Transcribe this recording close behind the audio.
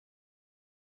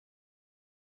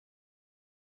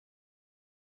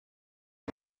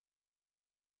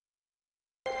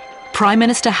Prime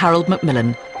Minister Harold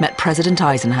Macmillan met President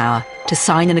Eisenhower to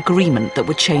sign an agreement that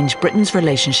would change Britain's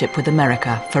relationship with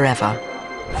America forever.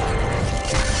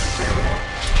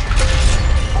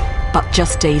 But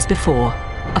just days before,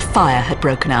 a fire had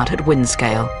broken out at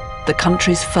Windscale, the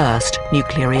country's first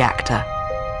nuclear reactor.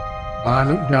 I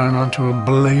looked down onto a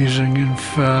blazing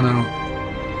inferno.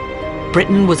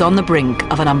 Britain was on the brink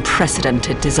of an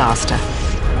unprecedented disaster.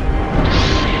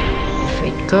 If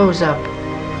it goes up,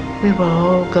 we will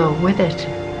all go with it.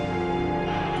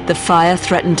 The fire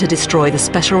threatened to destroy the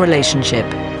special relationship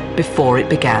before it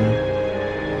began.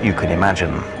 You could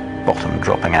imagine bottom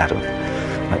dropping out of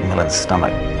Macmillan's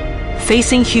stomach.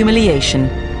 Facing humiliation,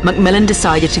 Macmillan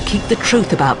decided to keep the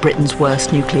truth about Britain's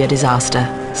worst nuclear disaster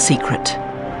secret.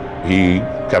 He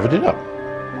covered it up,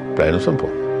 plain and simple.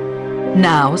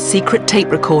 Now, secret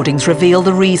tape recordings reveal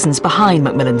the reasons behind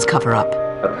Macmillan's cover-up.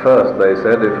 At first they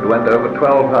said if it went over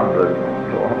 1,200,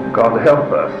 oh, God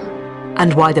help us.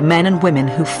 And why the men and women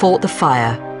who fought the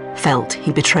fire felt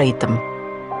he betrayed them.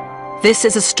 This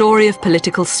is a story of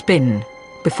political spin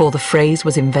before the phrase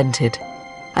was invented,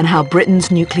 and how Britain's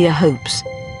nuclear hopes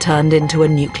turned into a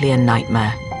nuclear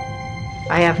nightmare.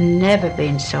 I have never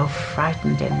been so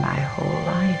frightened in my whole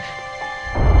life.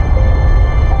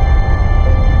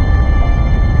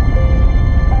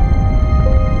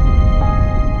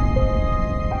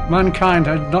 Mankind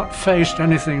had not faced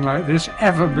anything like this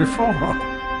ever before.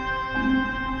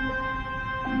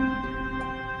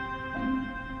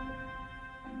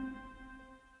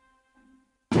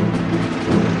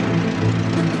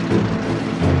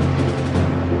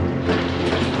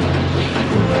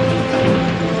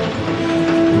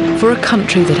 For a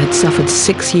country that had suffered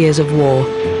 6 years of war,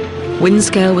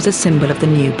 Windscale was a symbol of the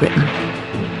new Britain,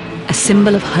 a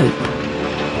symbol of hope.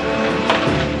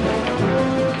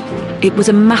 It was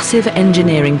a massive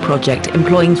engineering project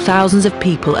employing thousands of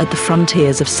people at the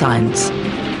frontiers of science.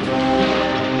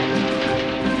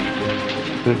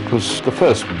 It was the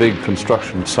first big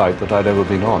construction site that I'd ever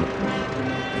been on.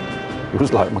 It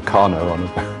was like Meccano on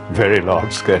a very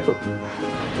large scale.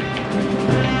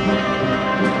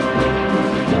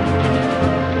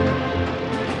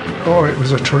 Oh, it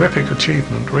was a terrific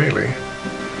achievement, really.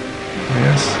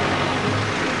 Yes.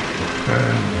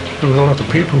 There was a lot of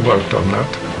people worked on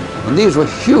that. And these were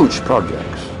huge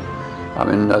projects. I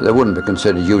mean, they wouldn't be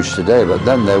considered huge today, but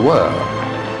then they were.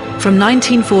 From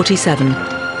 1947,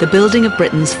 the building of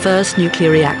Britain's first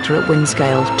nuclear reactor at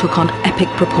Windscale took on epic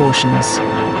proportions.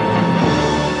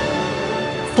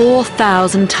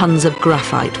 4,000 tons of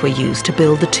graphite were used to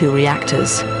build the 2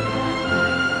 reactors.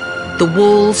 The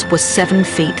walls were 7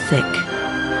 feet thick,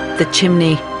 the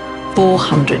chimney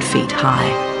 400 feet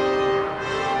high.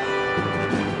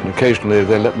 Occasionally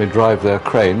they let me drive their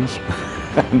cranes,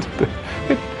 and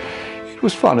it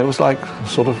was fun. It was like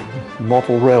sort of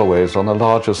model railways on a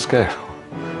larger scale.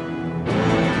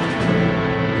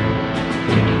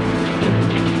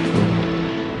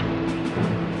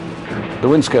 The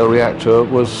Windscale reactor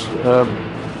was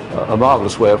a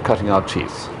marvellous way of cutting our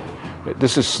teeth.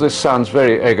 This sounds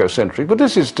very egocentric, but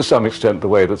this is to some extent the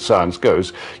way that science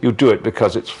goes. You do it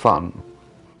because it's fun.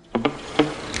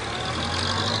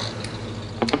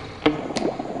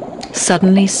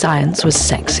 Suddenly, science was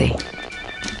sexy.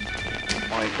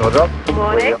 Morning, Sodrop.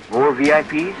 Morning. More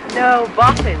VIPs? No,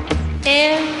 boffins.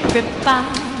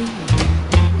 Everybody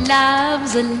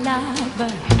loves a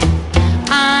lover.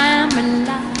 I'm a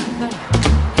lover.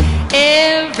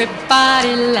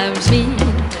 Everybody loves me.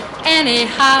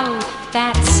 Anyhow,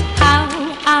 that's how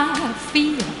I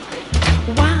feel.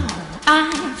 Wow,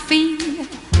 I feel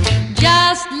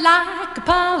just like a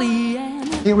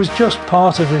Pollyanna. It was just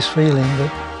part of this feeling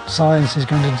that science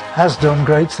has done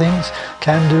great things,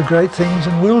 can do great things,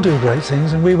 and will do great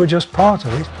things, and we were just part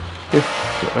of it. If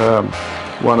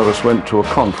one of us went to a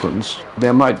conference,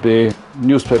 there might be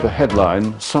newspaper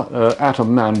headline,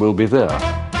 "Atom Man will be there."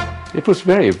 It was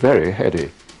very, very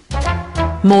heady.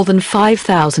 More than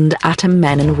 5,000 atom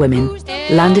men and women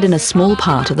landed in a small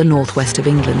part of the northwest of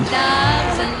England.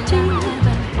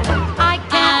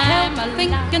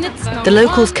 The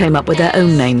locals came up with their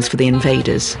own names for the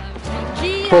invaders.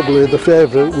 Probably the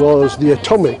favourite was the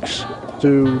atomics,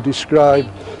 to describe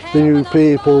the new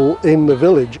people in the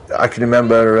village. I can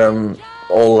remember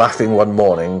all laughing one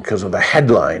morning because of the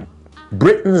headline,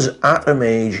 "Britain's Atom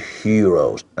Age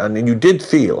Heroes." And you did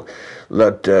feel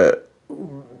that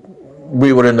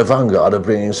we were in the vanguard of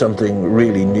bringing something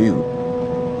really new.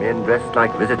 Men dressed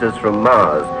like visitors from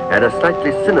Mars had a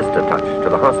slightly sinister touch to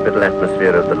the hospital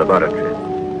atmosphere of the laboratories.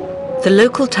 The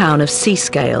local town of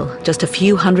Seascale, just a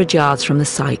few hundred yards from the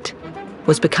site,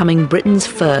 was becoming Britain's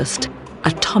first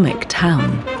atomic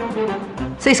town.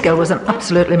 Seascale was an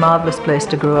absolutely marvellous place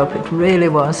to grow up. It really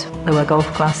was. There were golf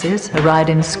classes, a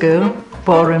riding school,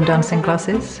 ballroom dancing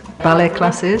classes, ballet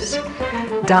classes,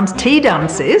 tea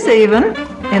dances even,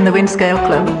 in the Windscale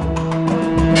Club.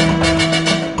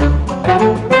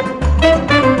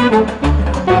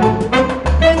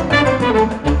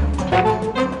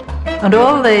 And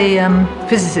all the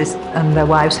physicists and their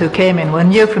wives who came in were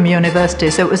new from university,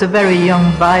 so it was a very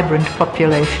young, vibrant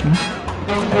population.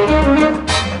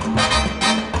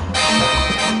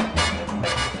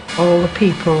 All the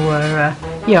people were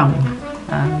young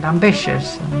and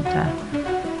ambitious and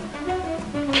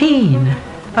keen,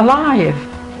 alive.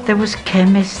 There was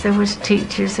chemists, there was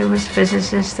teachers, there was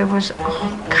physicists, there was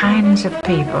all kinds of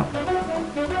people.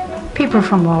 People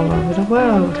from all over the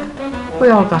world. We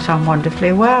all got on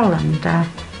wonderfully well, and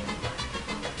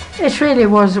it really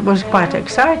was quite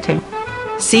exciting.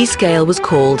 Seascale was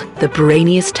called the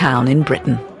brainiest town in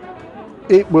Britain.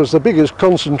 It was the biggest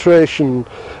concentration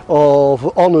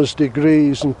of honours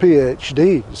degrees and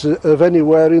PhDs of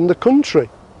anywhere in the country.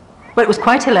 Well, it was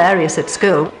quite hilarious at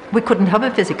school. We couldn't have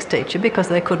a physics teacher because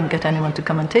they couldn't get anyone to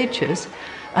come and teach us.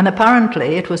 And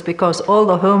apparently it was because all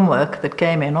the homework that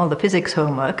came in, all the physics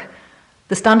homework,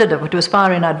 the standard of it was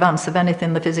far in advance of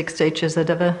anything the physics teachers had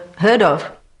ever heard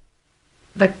of.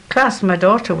 The class my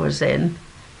daughter was in,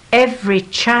 every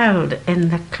child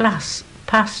in the class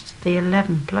passed the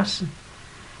 11 plus,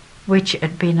 which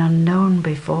had been unknown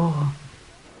before.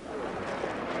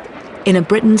 In a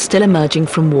Britain still emerging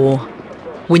from war,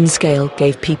 Windscale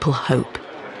gave people hope.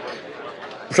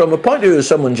 From a point of view of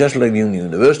someone just leaving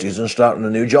universities and starting a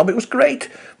new job, it was great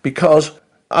because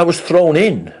I was thrown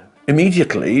in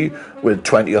immediately with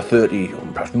 20 or 30,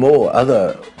 perhaps more,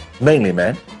 other, mainly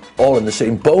men, all in the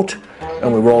same boat,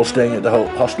 and we were all staying at the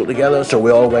hostel together, so we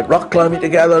all went rock climbing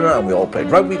together, and we all played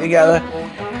rugby together,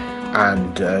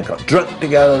 and got drunk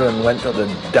together, and went to the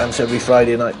dance every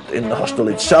Friday night in the hostel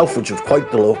itself, which was quite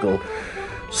the local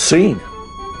scene.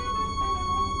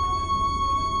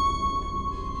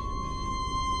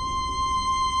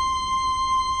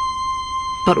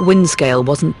 But Windscale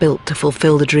wasn't built to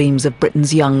fulfill the dreams of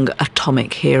Britain's young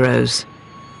atomic heroes.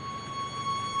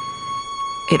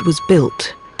 It was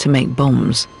built to make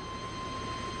bombs.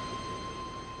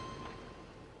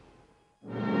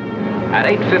 At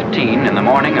 8:15 in the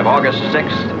morning of August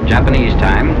 6th, Japanese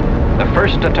time, the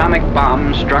first atomic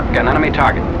bomb struck an enemy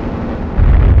target.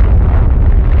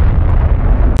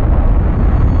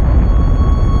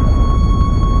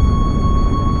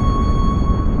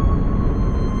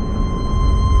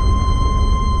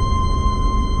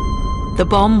 The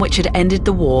bomb which had ended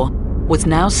the war was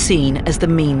now seen as the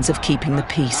means of keeping the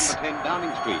peace.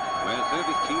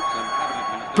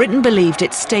 Britain believed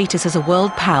its status as a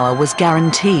world power was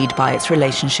guaranteed by its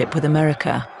relationship with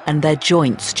America and their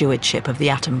joint stewardship of the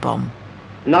atom bomb.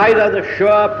 Neither the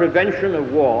sure prevention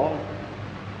of war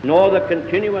nor the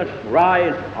continuous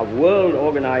rise of world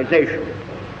organization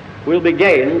will be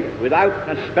gained without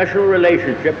a special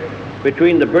relationship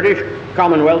between the British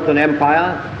Commonwealth and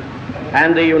Empire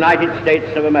and the United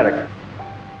States of America.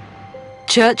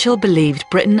 Churchill believed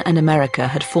Britain and America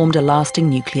had formed a lasting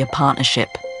nuclear partnership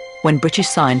when British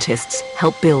scientists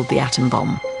helped build the atom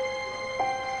bomb.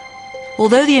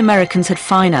 Although the Americans had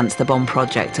financed the bomb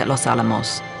project at Los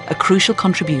Alamos, a crucial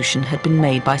contribution had been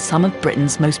made by some of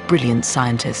Britain's most brilliant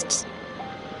scientists.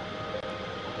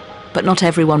 But not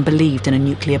everyone believed in a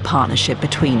nuclear partnership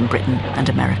between Britain and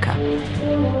America.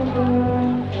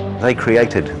 They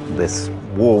created this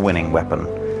war-winning weapon.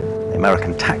 The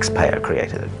American taxpayer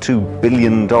created it. $2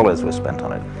 billion was spent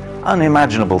on it.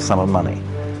 Unimaginable sum of money.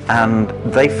 And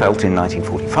they felt in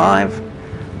 1945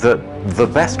 that the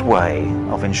best way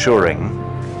of ensuring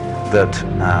that,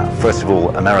 first of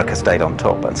all, America stayed on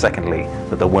top, and secondly,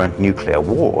 that there weren't nuclear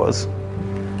wars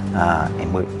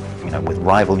with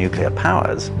rival nuclear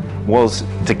powers, was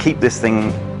to keep this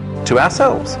thing to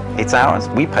ourselves. It's ours.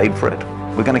 We paid for it.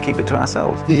 We're going to keep it to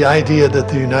ourselves. The idea that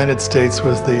the United States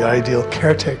was the ideal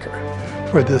caretaker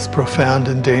for this profound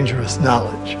and dangerous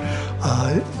knowledge.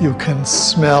 You can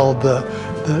smell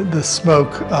the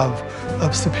smoke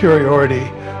of superiority,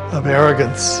 of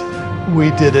arrogance.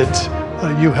 We did it.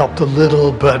 You helped a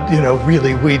little, but,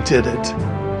 really we did it.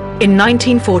 In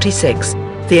 1946,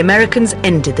 the Americans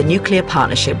ended the nuclear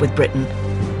partnership with Britain.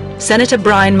 Senator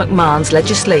Brian McMahon's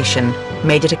legislation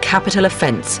made it a capital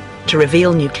offence to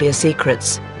reveal nuclear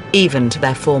secrets, even to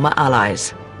their former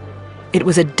allies. It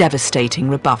was a devastating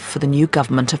rebuff for the new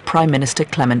government of Prime Minister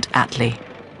Clement Attlee.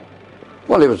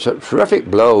 Well, it was a terrific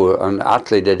blow, and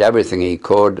Attlee did everything he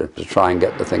could to try and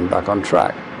get the thing back on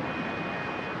track.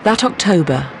 That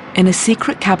October, in a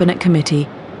secret cabinet committee,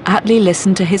 Attlee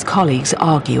listened to his colleagues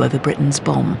argue over Britain's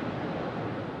bomb.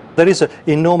 There is an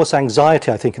enormous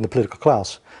anxiety, I think, in the political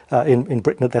class in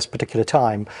Britain at this particular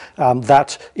time,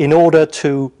 that in order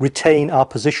to retain our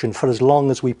position for as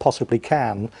long as we possibly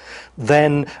can,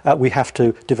 then we have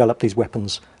to develop these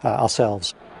weapons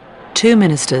ourselves. Two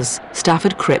ministers,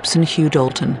 Stafford Cripps and Hugh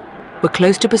Dalton, were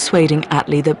close to persuading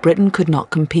Attlee that Britain could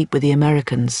not compete with the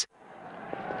Americans.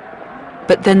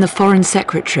 But then the Foreign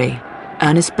Secretary,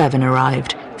 Ernest Bevin,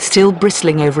 arrived, still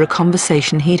bristling over a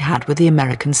conversation he'd had with the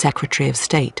American Secretary of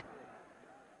State.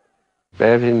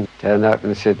 Bevin turned up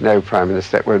and said, "No, Prime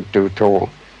Minister, that won't do at all.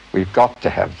 We've got to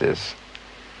have this."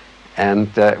 And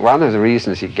one of the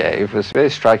reasons he gave was a very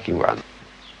striking one,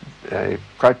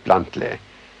 quite bluntly.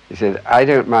 He said, "I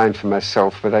don't mind for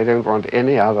myself, but I don't want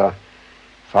any other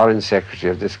Foreign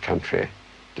Secretary of this country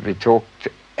to be talked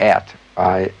at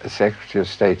by a Secretary of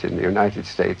State in the United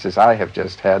States as I have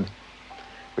just had.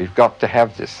 We've got to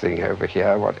have this thing over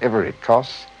here, whatever it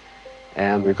costs,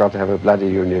 and we've got to have a bloody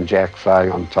Union Jack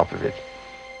flying on top of it."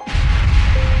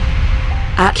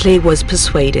 Attlee was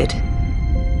persuaded.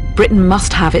 Britain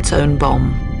must have its own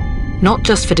bomb, not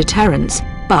just for deterrence,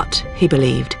 but, he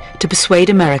believed, to persuade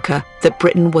America that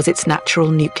Britain was its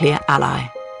natural nuclear ally.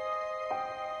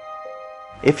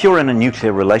 If you're in a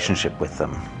nuclear relationship with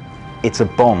them, it's a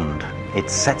bond. It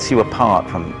sets you apart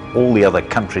from all the other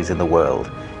countries in the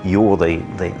world. You're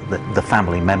the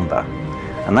family member.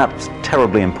 And that's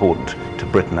terribly important to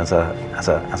Britain as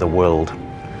a world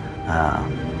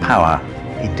power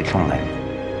in decline.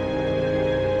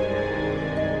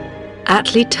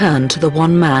 Attlee turned to the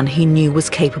one man he knew was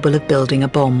capable of building a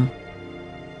bomb.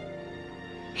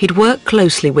 He'd worked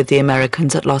closely with the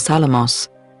Americans at Los Alamos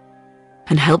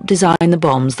and helped design the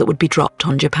bombs that would be dropped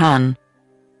on Japan.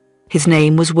 His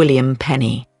name was William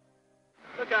Penny.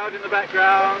 Look out in the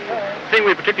background. The thing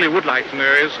we particularly would like to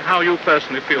know is how you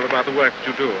personally feel about the work that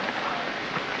you do.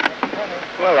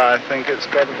 Well, I think it's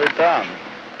got to be done.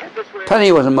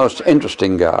 Penny was a most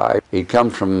interesting guy. He'd come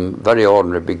from very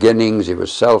ordinary beginnings, he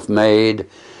was self-made,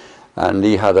 and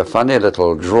he had a funny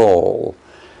little drawl.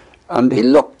 And he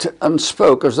looked and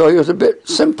spoke as though he was a bit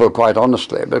simple, quite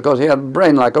honestly, because he had a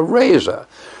brain like a razor,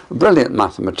 a brilliant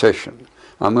mathematician,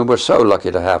 and we were so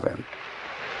lucky to have him.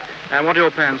 And what are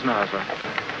your plans now, sir?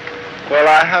 Well,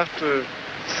 I have to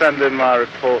send in my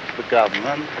report to the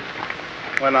government.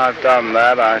 When I've done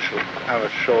that, I shall have a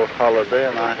short holiday,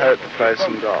 and I hope to play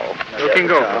some golf. You're keen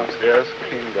golfer? Yes,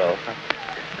 keen golfer.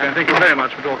 And thank you very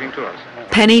much for talking to us.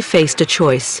 Penny faced a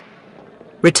choice: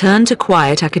 return to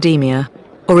quiet academia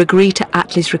or agree to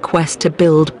Attlee's request to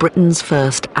build Britain's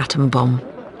first atom bomb.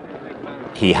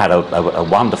 He had a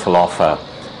wonderful offer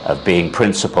of being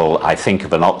principal, I think,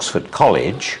 of an Oxford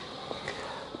college,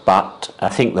 but I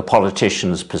think the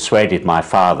politicians persuaded my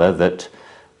father that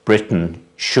Britain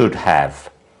should have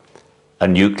a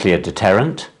nuclear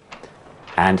deterrent,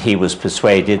 and he was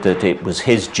persuaded that it was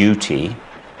his duty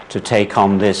to take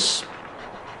on this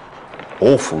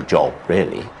awful job,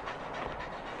 really.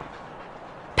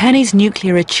 Penny's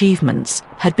nuclear achievements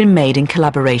had been made in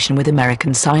collaboration with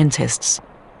American scientists,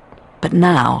 but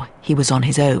now he was on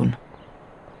his own.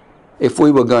 If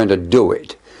we were going to do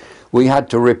it, we had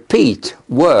to repeat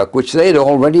work which they'd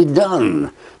already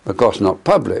done, of course not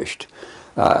published,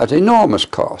 at enormous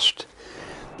cost.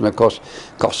 And of course,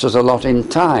 cost us a lot in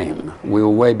time. We were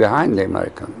way behind the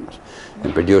Americans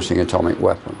in producing atomic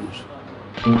weapons.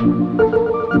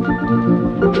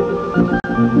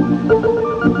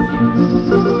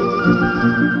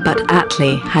 But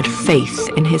Attlee had faith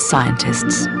in his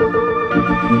scientists.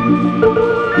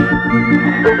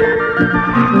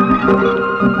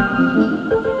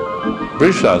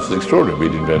 British science is extraordinary.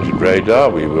 We'd invented radar,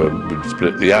 we'd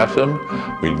split the atom,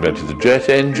 we invented the jet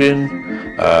engine,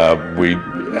 we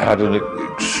had an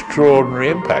extraordinary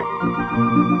impact.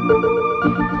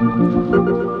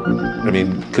 I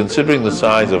mean, considering the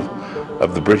size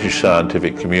of the British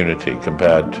scientific community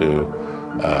compared to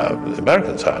the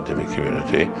American scientific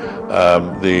community,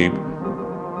 the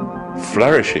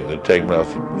flourishing that had taken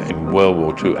place in World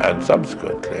War II and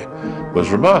subsequently was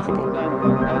remarkable.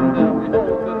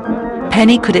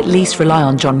 Penny could at least rely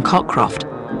on John Cockcroft,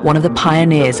 one of the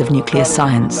pioneers of nuclear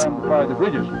science.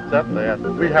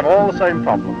 Certainly, we have all the same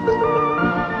problems.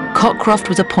 Cockcroft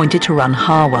was appointed to run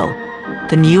Harwell,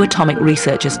 the new atomic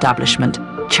research establishment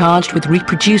charged with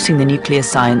reproducing the nuclear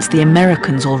science the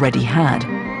Americans already had.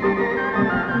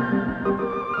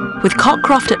 With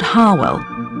Cockcroft at Harwell,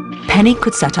 Penny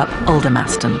could set up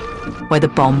Aldermaston, where the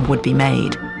bomb would be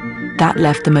made. That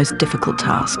left the most difficult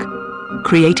task: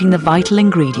 creating the vital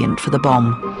ingredient for the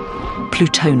bomb,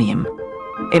 plutonium.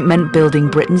 It meant building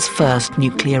Britain's first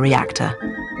nuclear reactor.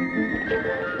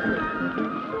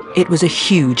 It was a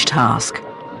huge task,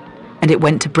 and it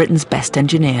went to Britain's best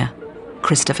engineer,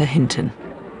 Christopher Hinton.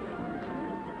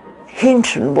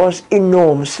 Hinton was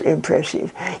enormously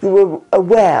impressive. You were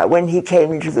aware when he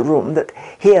came into the room that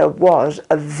here was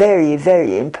a very,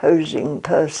 very imposing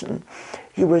person.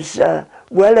 He was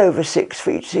well over 6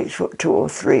 feet, 6'2" or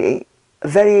 3, a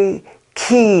very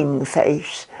keen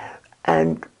face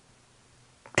and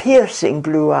piercing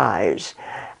blue eyes.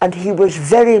 And he was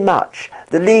very much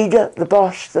the leader, the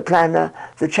boss, the planner,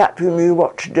 the chap who knew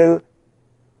what to do.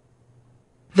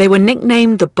 They were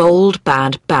nicknamed the Bold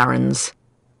Bad Barons.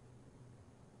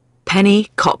 Penny,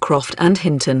 Cockcroft and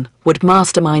Hinton would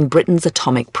mastermind Britain's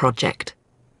atomic project.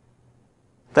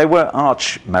 They were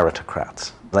arch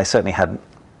meritocrats. They certainly had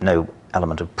no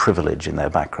element of privilege in their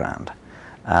background.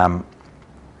 There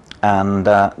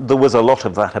was a lot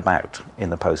of that about in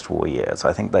the post-war years.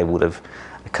 I think they would have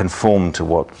conformed to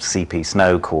what C.P.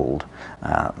 Snow called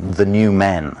the new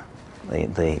men,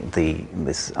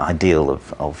 this ideal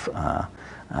of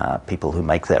people who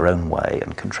make their own way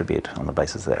and contribute on the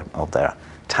basis of their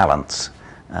talents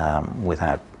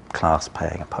without class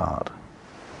playing a part.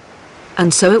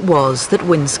 And so it was that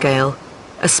Windscale,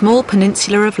 a small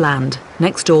peninsula of land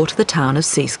next door to the town of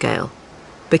Seascale,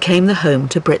 became the home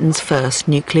to Britain's first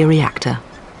nuclear reactor.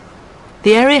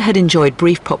 The area had enjoyed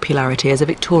brief popularity as a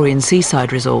Victorian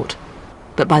seaside resort,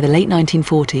 but by the late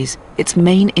 1940s, its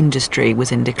main industry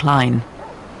was in decline.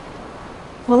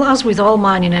 Well, as with all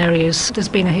mining areas, there's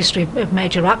been a history of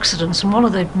major accidents, and one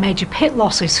of the major pit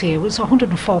losses here was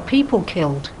 104 people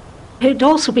killed. It had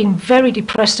also been a very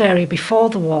depressed area before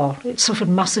the war. It suffered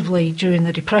massively during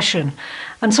the Depression.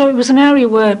 And so it was an area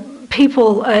where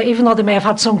people, even though they may have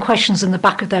had some questions in the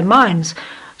back of their minds,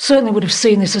 certainly would have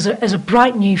seen this as a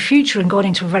bright new future and going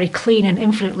into a very clean and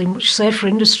infinitely much safer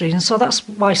industry. And so that's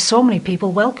why so many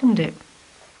people welcomed it.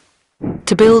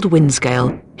 To build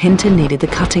Windscale, Hinton needed the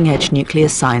cutting-edge nuclear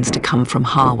science to come from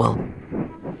Harwell.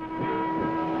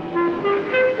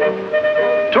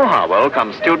 To Harwell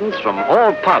come students from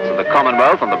all parts of the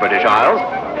Commonwealth and the British Isles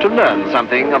to learn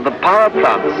something of the power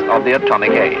plants of the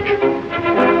atomic age.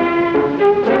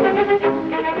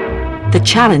 The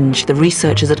challenge the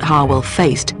researchers at Harwell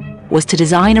faced was to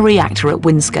design a reactor at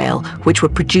Windscale which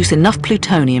would produce enough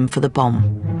plutonium for the bomb.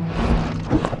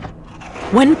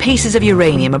 When pieces of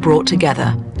uranium are brought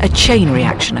together, a chain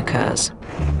reaction occurs.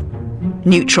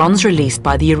 Neutrons released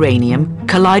by the uranium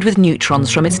collide with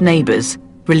neutrons from its neighbours,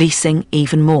 releasing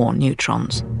even more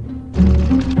neutrons.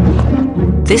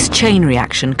 This chain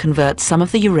reaction converts some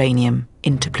of the uranium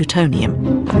into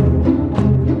plutonium.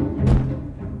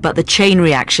 But the chain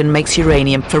reaction makes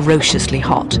uranium ferociously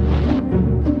hot.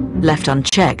 Left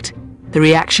unchecked, the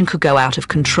reaction could go out of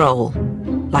control,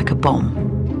 like a bomb.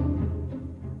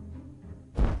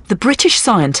 The British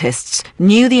scientists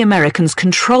knew the Americans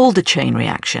controlled the chain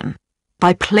reaction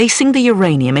by placing the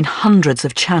uranium in hundreds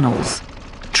of channels,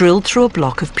 drilled through a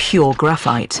block of pure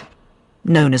graphite,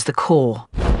 known as the core.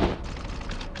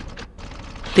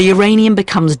 The uranium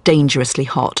becomes dangerously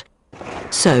hot,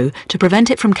 so to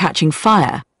prevent it from catching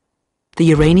fire, the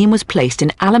uranium was placed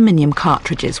in aluminium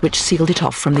cartridges which sealed it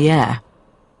off from the air.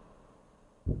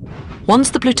 Once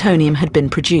the plutonium had been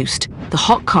produced, the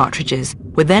hot cartridges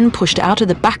were then pushed out of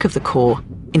the back of the core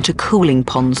into cooling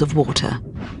ponds of water,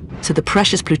 so the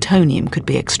precious plutonium could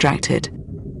be extracted.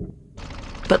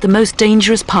 But the most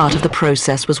dangerous part of the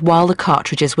process was while the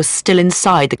cartridges were still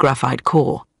inside the graphite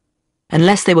core.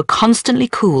 Unless they were constantly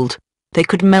cooled, they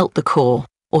could melt the core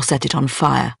or set it on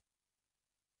fire.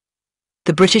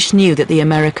 The British knew that the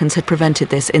Americans had prevented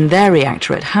this in their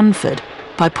reactor at Hanford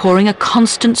by pouring a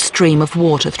constant stream of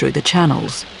water through the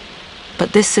channels.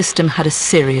 But this system had a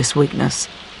serious weakness.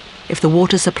 If the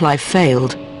water supply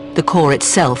failed, the core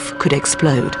itself could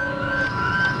explode.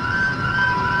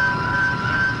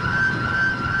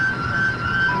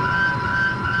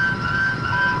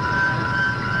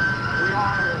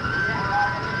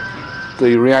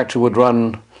 The reactor would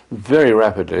run very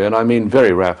rapidly, and I mean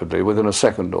very rapidly, within a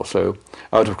second or so,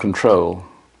 out of control.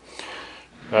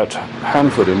 At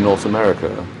Hanford in North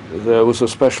America, there was a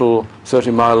special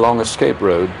 30-mile-long escape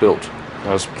road built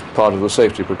as part of the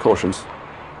safety precautions.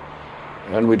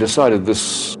 And we decided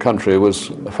this country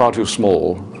was far too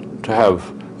small to have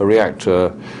a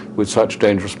reactor with such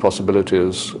dangerous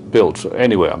possibilities built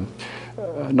anywhere,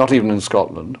 not even in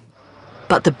Scotland.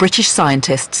 But the British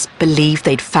scientists believed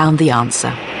they'd found the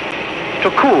answer. To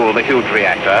cool the huge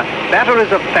reactor,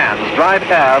 batteries of fans drive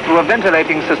air through a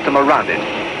ventilating system around it.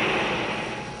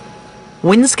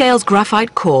 Windscale's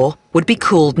graphite core would be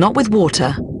cooled not with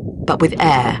water, but with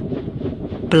air,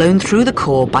 blown through the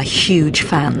core by huge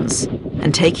fans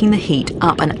and taking the heat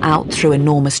up and out through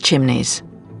enormous chimneys.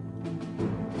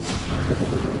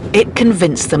 It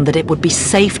convinced them that it would be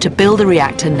safe to build a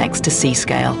reactor next to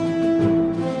Seascale.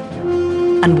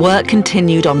 And work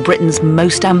continued on Britain's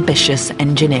most ambitious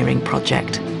engineering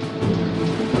project.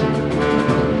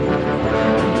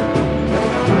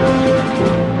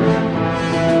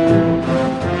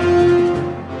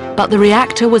 But the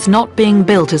reactor was not being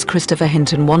built as Christopher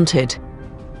Hinton wanted.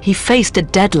 He faced a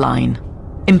deadline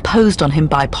imposed on him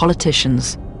by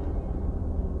politicians.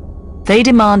 They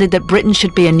demanded that Britain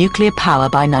should be a nuclear power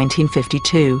by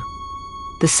 1952,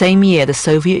 the same year the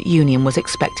Soviet Union was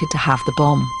expected to have the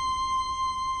bomb.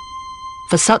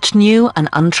 For such new and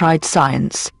untried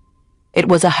science, it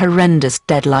was a horrendous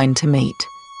deadline to meet.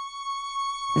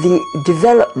 The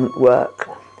development work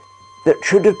that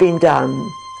should have been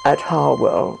done at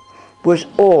Harwell was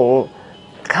all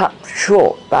cut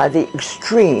short by the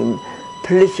extreme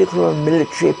political and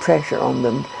military pressure on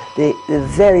them, the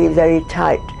very, very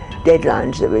tight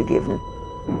deadlines that were given.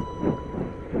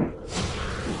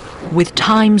 With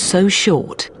time so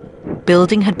short,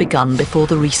 building had begun before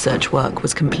the research work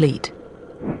was complete.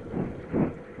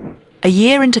 A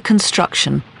year into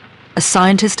construction, a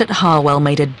scientist at Harwell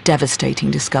made a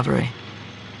devastating discovery.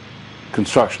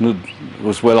 Construction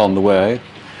was well on the way,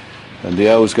 and the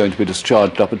air was going to be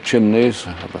discharged up at chimneys,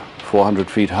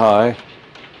 400 feet high.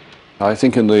 I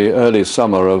think in the early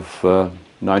summer of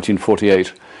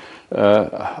 1948,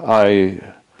 I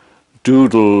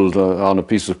doodled on a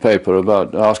piece of paper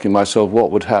about asking myself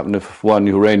what would happen if one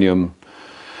uranium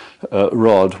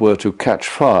rod were to catch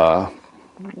fire.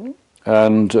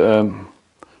 And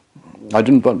I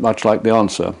didn't much like the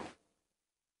answer.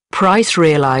 Price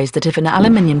realized that if an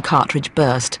aluminium cartridge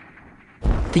burst,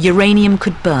 the uranium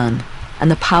could burn and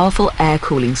the powerful air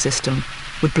cooling system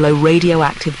would blow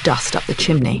radioactive dust up the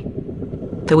chimney.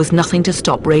 There was nothing to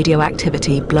stop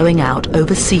radioactivity blowing out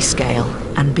over Seascale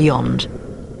and beyond.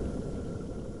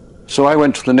 So I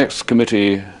went to the next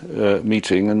committee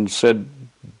meeting and said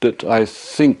that I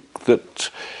think that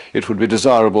it would be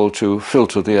desirable to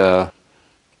filter the air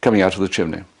coming out of the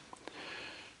chimney.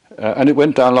 And it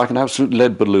went down like an absolute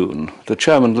lead balloon. The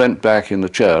chairman leant back in the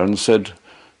chair and said,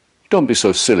 "Don't be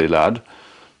so silly, lad.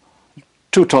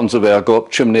 2 tons of air go up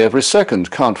chimney every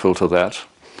second, can't filter that."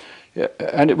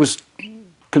 And it was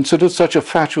considered such a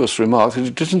fatuous remark that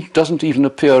it doesn't even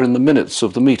appear in the minutes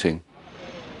of the meeting.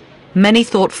 Many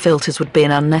thought filters would be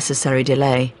an unnecessary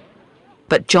delay,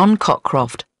 but John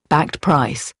Cockcroft backed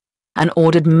Price and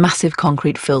ordered massive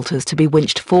concrete filters to be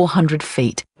winched 400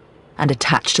 feet and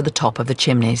attached to the top of the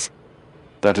chimneys.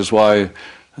 That is why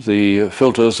the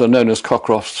filters are known as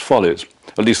Cockcroft's follies.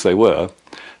 At least they were.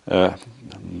 The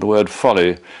word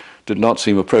folly did not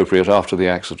seem appropriate after the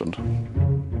accident.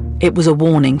 It was a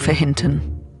warning for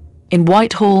Hinton. In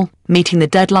Whitehall, meeting the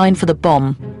deadline for the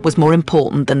bomb was more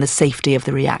important than the safety of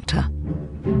the reactor.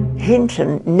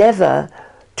 Hinton never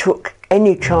took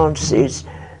any chances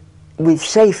with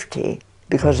safety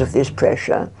because of this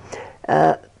pressure,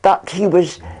 but he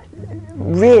was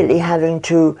really having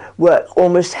to work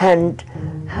almost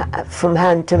from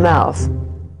hand to mouth.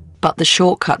 But the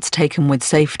shortcuts taken with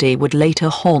safety would later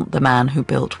haunt the man who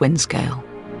built Windscale.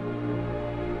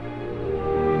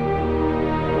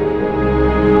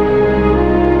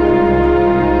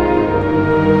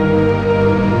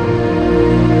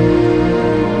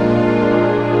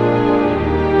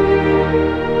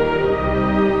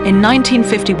 In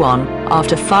 1951,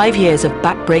 after 5 years of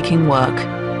back-breaking work,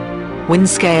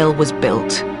 Windscale was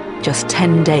built, just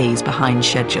 10 days behind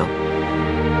schedule.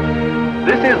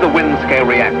 This is the Windscale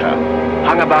reactor,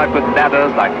 hung about with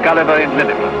ladders like Gulliver in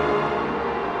Lilliput.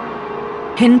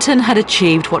 Hinton had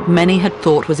achieved what many had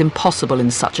thought was impossible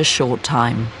in such a short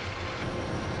time.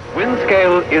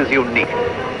 Windscale is unique.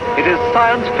 It is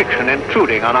science fiction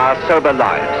intruding on our sober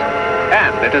lives,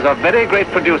 and it is a very great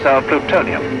producer of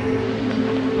plutonium.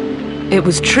 It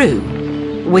was true.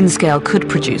 Windscale could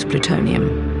produce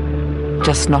plutonium,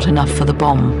 just not enough for the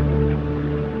bomb.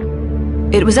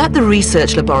 It was at the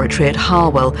research laboratory at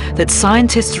Harwell that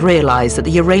scientists realized that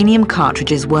the uranium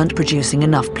cartridges weren't producing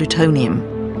enough plutonium.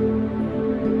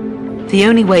 The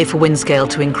only way for Windscale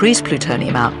to increase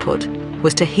plutonium output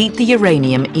was to heat the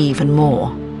uranium even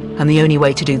more, and the only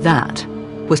way to do that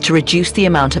was to reduce the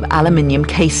amount of aluminium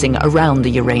casing around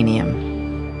the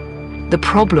uranium. The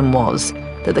problem was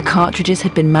that the cartridges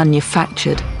had been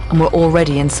manufactured and were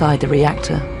already inside the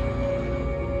reactor.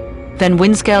 Then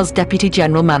Windscale's Deputy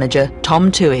General Manager,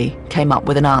 Tom Tuohy, came up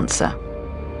with an answer.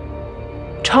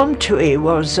 Tom Tuohy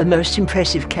was a most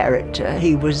impressive character.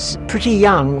 He was pretty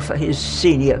young for his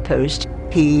senior post.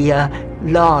 He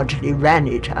largely ran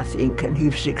it, I think, and he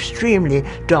was extremely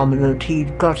dominant. He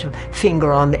got a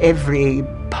finger on every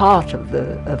part of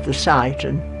the site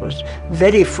and was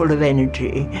very full of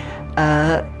energy.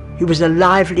 He was a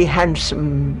lively,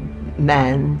 handsome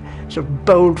man, sort of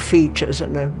bold features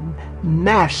and a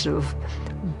mass of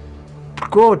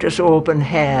gorgeous auburn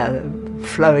hair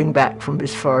flowing back from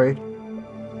his forehead.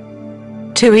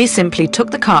 Tuohy simply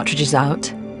took the cartridges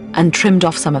out and trimmed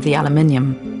off some of the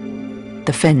aluminium,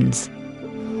 the fins.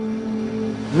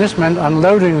 This meant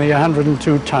unloading the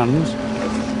 102 tons,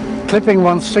 clipping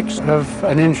 1/6 of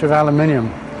an inch of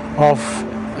aluminium off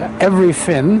every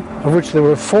fin, of which there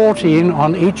were 14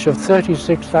 on each of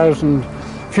 36,000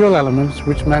 fuel elements,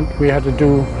 which meant we had to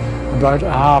do about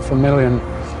 500,000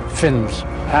 fins.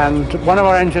 And one of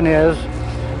our engineers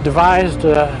devised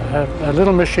a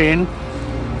little machine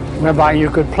whereby you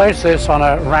could place this on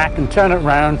a rack and turn it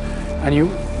round, and you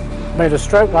made a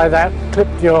stroke like that,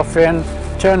 clipped your fin,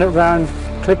 turned it round,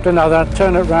 clipped another,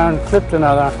 turned it round, clipped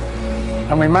another,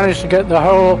 and we managed to get the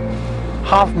whole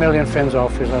 500,000 fins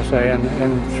off, as I say,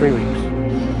 in 3 weeks.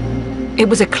 It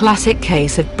was a classic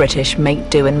case of British make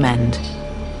do and mend,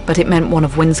 but it meant one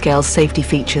of Windscale's safety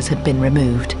features had been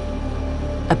removed.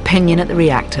 Opinion at the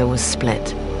reactor was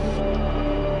split.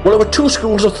 Well, there were two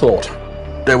schools of thought.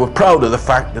 They were proud of the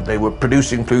fact that they were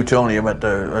producing plutonium at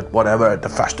the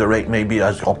faster rate maybe,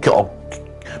 or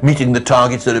meeting the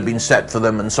targets that had been set for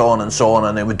them, and so on,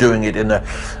 and they were doing it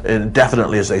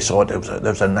definitely, as they saw it, there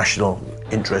was a national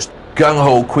interest.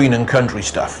 Gung-ho Queen and country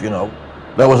stuff, you know.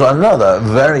 There was another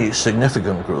very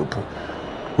significant group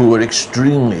who were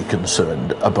extremely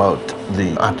concerned about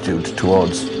the attitude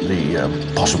towards the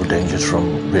possible dangers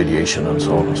from radiation and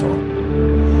so on and so on.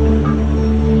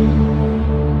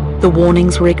 The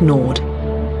warnings were ignored.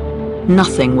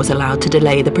 Nothing was allowed to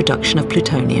delay the production of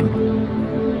plutonium.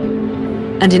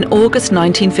 And in August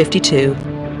 1952,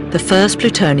 the first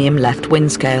plutonium left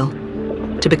Windscale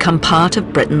to become part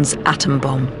of Britain's atom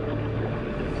bomb.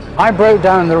 I broke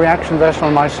down the reaction vessel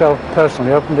myself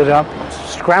personally, opened it up,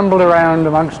 scrambled around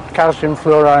amongst calcium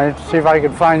fluoride to see if I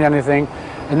could find anything,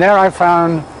 and there I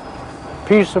found a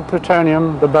piece of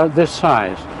plutonium about this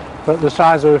size, but the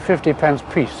size of a 50p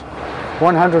piece.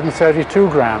 132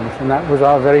 grams, and that was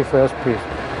our very first piece.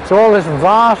 So all this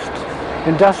vast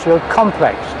industrial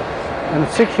complex and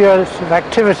 6 years of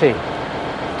activity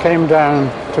came down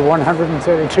to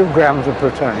 132 grams of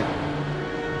plutonium.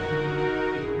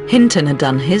 Hinton had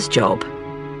done his job.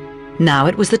 Now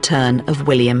it was the turn of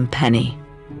William Penny.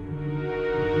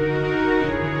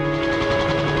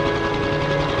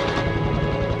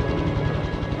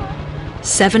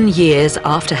 Seven years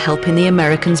after helping the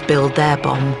Americans build their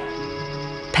bomb,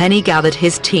 Penny gathered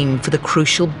his team for the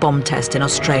crucial bomb test in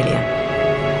Australia.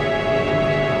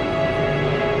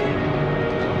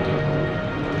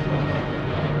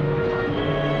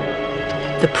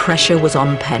 The pressure was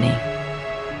on Penny.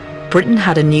 Britain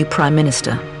had a new Prime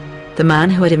Minister, the man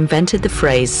who had invented the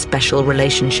phrase special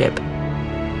relationship.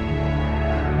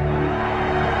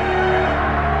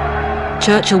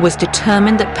 Churchill was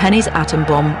determined that Penny's atom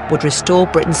bomb would restore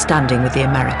Britain's standing with the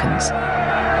Americans.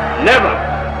 Never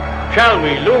shall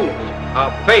we lose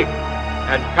our faith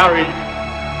and courage,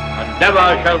 and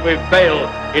never shall we fail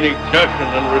in exertion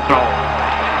and resolve.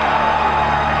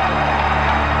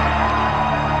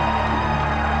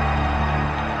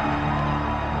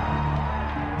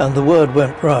 And the word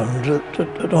went round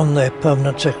that on the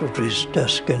Permanent Secretary's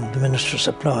desk in the Ministry of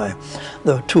Supply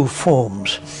there were two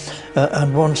forms,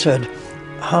 and one said,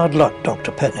 "Hard luck,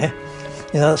 Dr. Penny."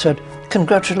 The other said,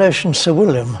 "Congratulations, Sir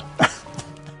William."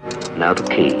 Now the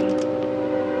key,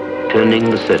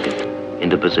 turning the circuit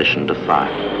into position to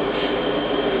fire.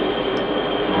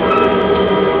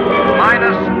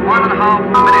 Minus 1.5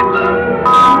 minutes.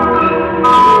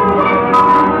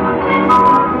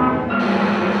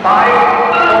 5,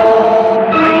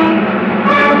 4, 3,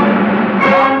 2,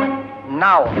 1,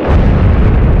 now.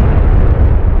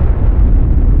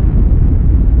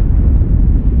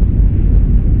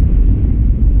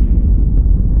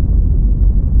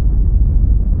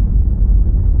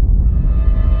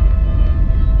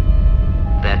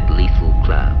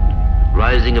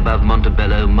 Rising above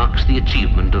Montebello marks the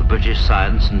achievement of British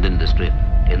science and industry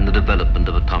in the development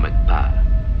of atomic power.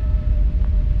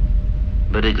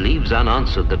 But it leaves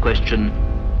unanswered the question,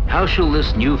 how shall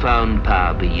this newfound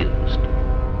power be used?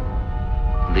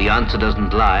 The answer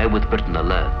doesn't lie with Britain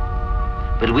alone,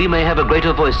 but we may have a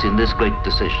greater voice in this great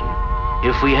decision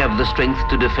if we have the strength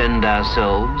to defend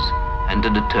ourselves and to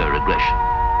deter aggression.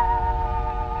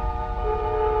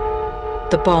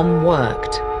 The bomb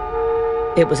worked.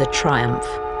 It was a triumph,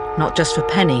 not just for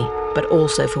Penny, but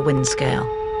also for Windscale.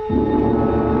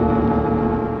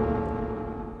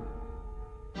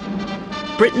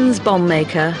 Britain's bomb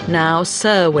maker, now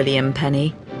Sir William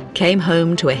Penny, came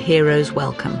home to a hero's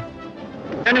welcome.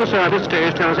 Can you, sir, at this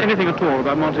stage tell us anything at all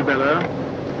about Montebello?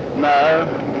 No,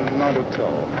 not at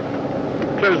all.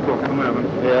 Closed book at the moment?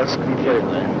 Yes,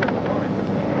 completely.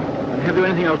 And have you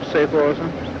anything else to say for us,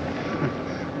 sir?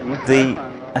 The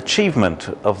achievement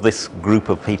of this group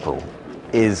of people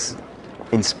is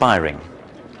inspiring.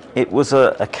 It was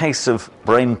a case of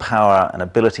brain power and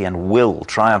ability and will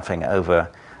triumphing over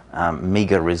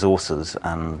meagre resources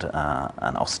and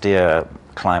an austere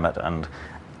climate and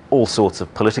all sorts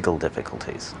of political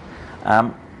difficulties.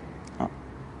 I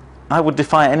would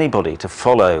defy anybody to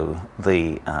follow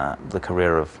the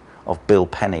career of Bill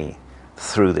Penny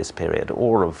through this period,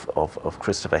 or of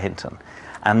Christopher Hinton,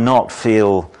 and not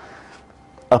feel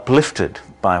uplifted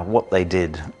by what they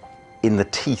did in the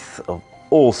teeth of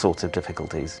all sorts of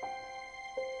difficulties.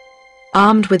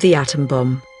 Armed with the atom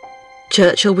bomb,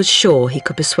 Churchill was sure he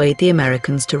could persuade the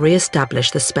Americans to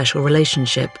re-establish the special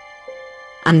relationship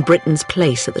and Britain's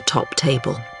place at the top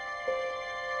table.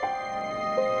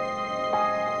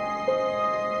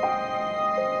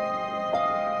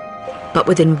 But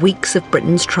within weeks of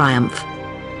Britain's triumph,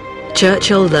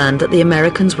 Churchill learned that the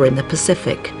Americans were in the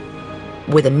Pacific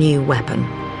with a new weapon.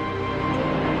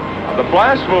 The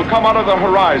blast will come out of the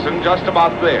horizon just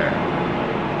about there.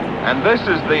 And this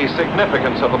is the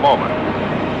significance of the moment.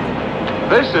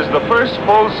 This is the first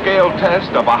full-scale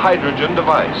test of a hydrogen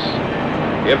device.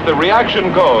 If the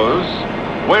reaction goes,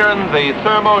 we're in the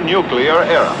thermonuclear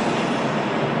era.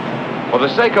 For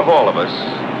the sake of all of us,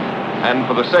 and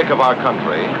for the sake of our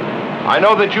country, I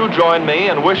know that you join me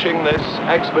in wishing this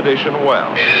expedition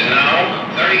well. It is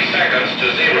now 30 seconds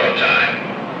to zero time.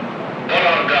 Put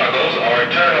on goggles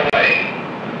or turn away.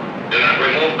 Do not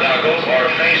remove goggles or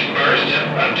face burst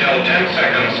until 10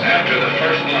 seconds after the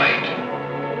first light.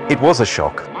 It was a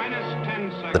shock.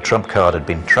 The trump card had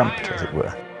been trumped, as it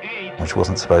were, which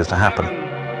wasn't supposed to happen. 6,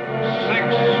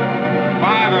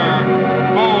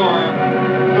 5,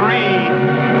 4, 3,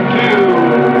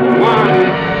 2,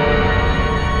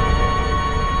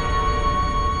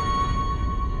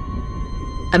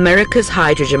 1. America's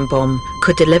hydrogen bomb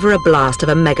could deliver a blast of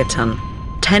a megaton,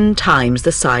 10 times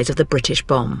the size of the British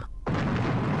bomb.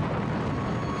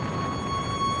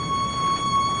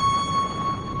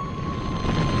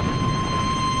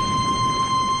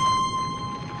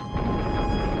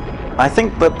 I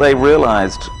think that they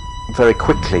realized very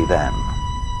quickly then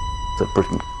that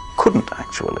Britain couldn't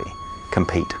actually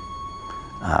compete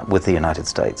with the United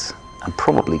States, and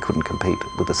probably couldn't compete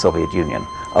with the Soviet Union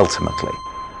ultimately.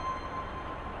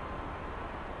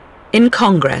 In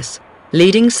Congress,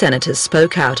 leading senators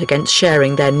spoke out against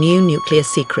sharing their new nuclear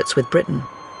secrets with Britain.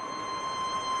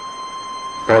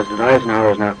 President Eisenhower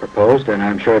has not proposed, and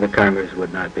I'm sure the Congress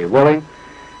would not be willing.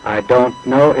 I don't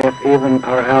know if even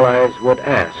our allies would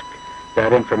ask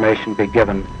that information be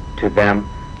given to them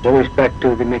with respect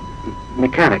to the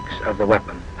mechanics of the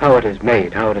weapon, how it is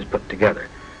made, how it is put together.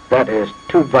 That is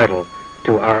too vital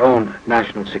to our own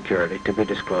national security to be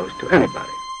disclosed to anybody.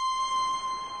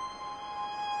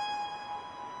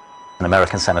 An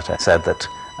American senator said that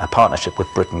a partnership with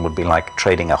Britain would be like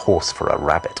trading a horse for a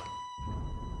rabbit.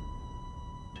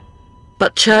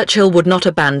 But Churchill would not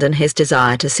abandon his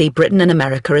desire to see Britain and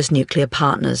America as nuclear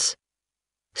partners.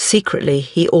 Secretly,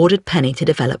 he ordered Penny to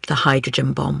develop the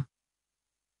hydrogen bomb.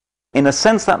 In a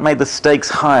sense, that made the stakes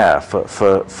higher for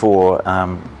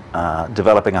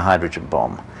developing a hydrogen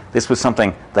bomb. This was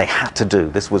something they had to do.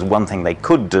 This was one thing they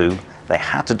could do. They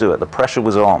had to do it. The pressure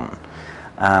was on.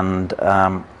 And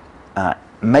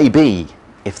maybe,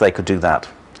 if they could do that,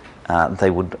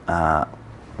 they would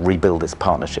rebuild this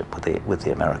partnership with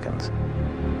the Americans.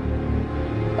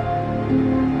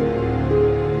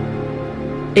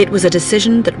 It was a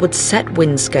decision that would set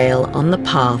Windscale on the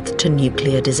path to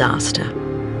nuclear disaster.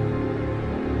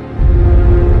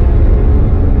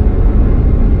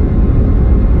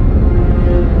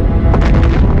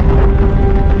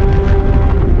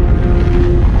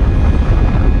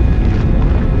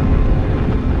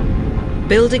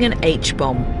 Building an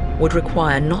H-bomb would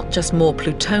require not just more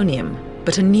plutonium,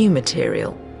 but a new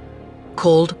material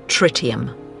called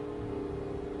tritium.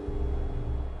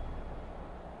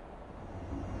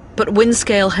 But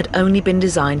Windscale had only been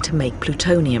designed to make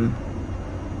plutonium,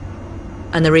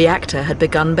 and the reactor had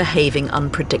begun behaving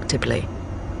unpredictably.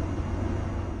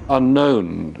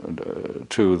 Unknown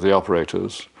to the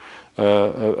operators,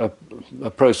 a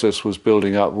process was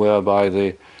building up whereby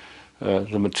the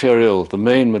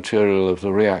main material of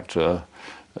the reactor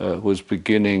was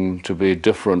beginning to be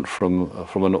different from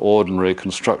an ordinary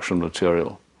construction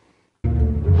material.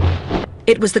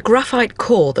 It was the graphite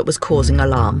core that was causing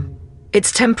alarm.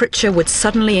 its temperature would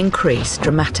suddenly increase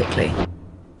dramatically.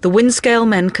 The Windscale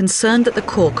men, concerned that the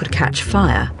core could catch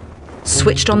fire,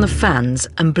 switched on the fans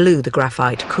and blew the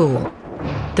graphite cool.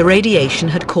 The radiation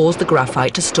had caused the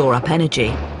graphite to store up energy.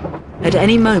 At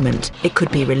any moment, it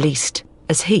could be released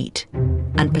as heat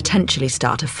and potentially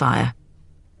start a fire.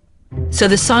 So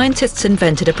the scientists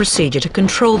invented a procedure to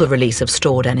control the release of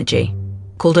stored energy,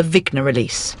 called a Wigner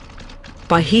release.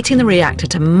 By heating the reactor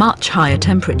to much higher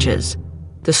temperatures,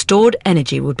 the stored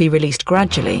energy would be released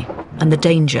gradually and the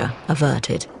danger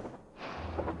averted.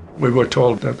 We were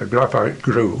told that the graphite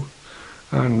grew,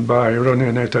 and by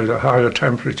running it at a higher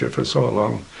temperature for so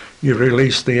long, you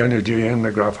release the energy in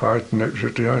the graphite and it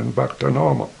returned back to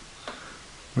normal,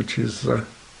 which is,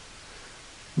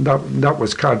 that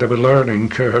was kind of a learning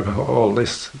curve, all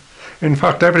this. In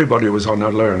fact, everybody was on a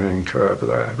learning curve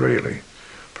there, really,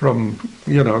 from,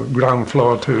 ground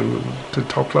floor to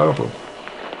top level.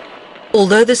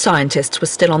 Although the scientists were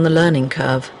still on the learning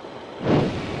curve,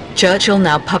 Churchill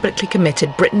now publicly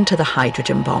committed Britain to the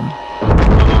hydrogen bomb.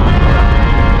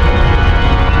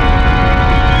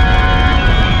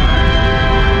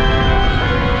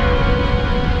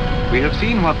 We have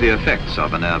seen what the effects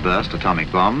of an airburst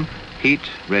atomic bomb, heat,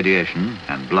 radiation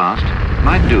and blast,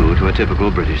 might do to a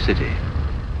typical British city.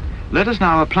 Let us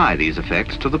now apply these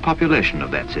effects to the population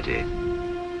of that city.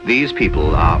 These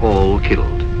people are all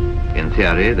killed. In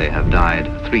theory, they have died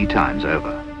 3 times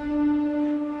over.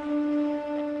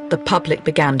 The public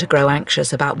began to grow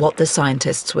anxious about what the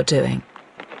scientists were doing.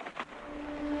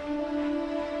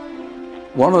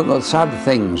 One of the sad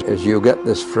things is you get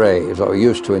this phrase, or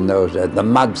used to in those days, the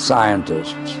mad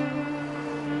scientists.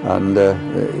 And the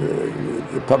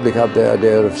public had the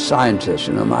idea of scientists,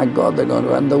 my God, they're going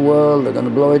to end the world, they're going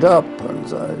to blow it up. And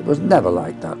it was never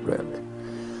like that, really.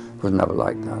 It was never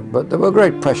like that. But there were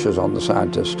great pressures on the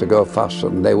scientists to go faster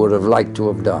than they would have liked to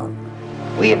have done.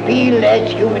 We appeal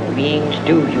as human beings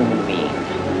to human beings.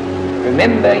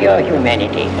 Remember your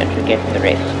humanity and forget the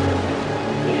rest.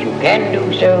 If you can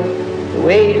do so, the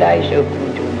way lies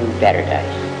open to a new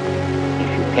paradise.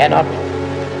 If you cannot,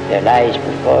 there lies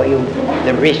before you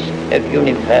the risk of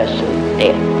universal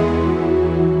death.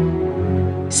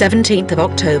 17th of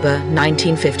October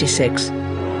 1956.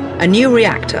 A new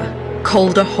reactor,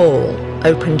 Calder Hall,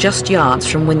 opened just yards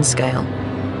from Windscale.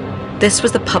 This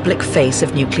was the public face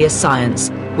of nuclear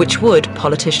science, which would,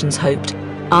 politicians hoped,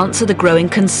 answer the growing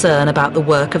concern about the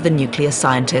work of the nuclear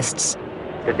scientists.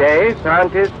 Today,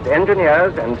 scientists,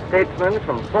 engineers and statesmen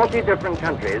from 40 different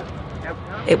countries have...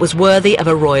 It was worthy of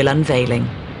a royal unveiling.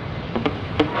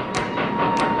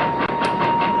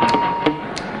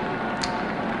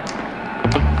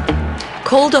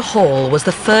 Calder Hall was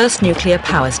the first nuclear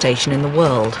power station in the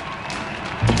world.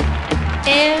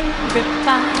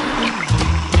 Everybody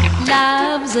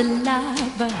loves a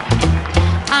lover.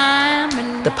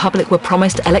 The public were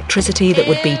promised electricity that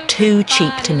would be too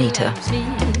cheap to meter.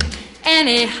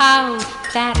 Anyhow,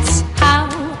 that's how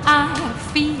I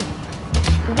feel.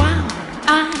 Wow,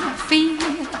 I feel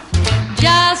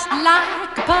just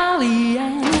like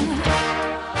Pollyanna.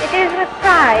 It is with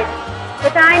pride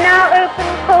that I now open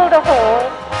Calder Hall,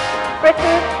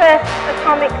 Britain's first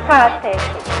atomic power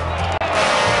station.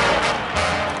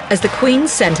 As the Queen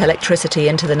sent electricity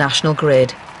into the national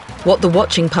grid, what the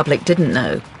watching public didn't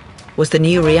know was the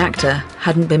new reactor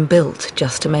hadn't been built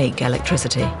just to make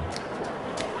electricity.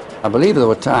 I believe there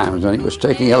were times when it was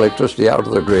taking electricity out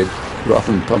of the grid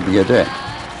rather than pumping it in.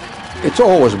 It's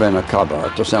always been a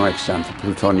cover, to some extent, for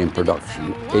plutonium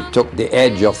production. It took the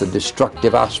edge off the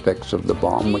destructive aspects of the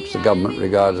bomb, which the government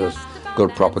regards as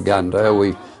good propaganda.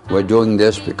 We're doing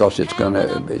this because it's going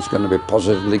to be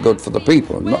positively good for the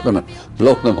people. I'm not going to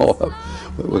blow them all up.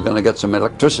 We're going to get some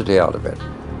electricity out of it.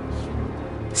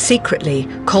 Secretly,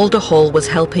 Calder Hall was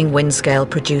helping Windscale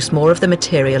produce more of the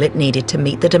material it needed to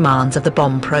meet the demands of the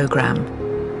bomb programme.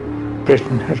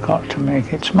 Britain had got to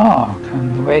make its mark,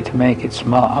 and the way to make its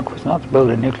mark was not to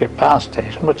build a nuclear power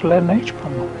station, but to let an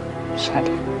H-bomb,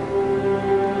 sadly.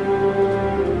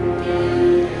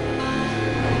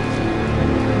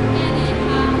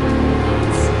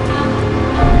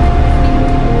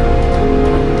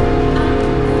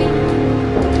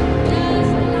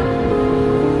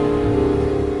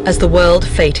 As the world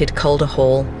fated Calder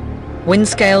Hall,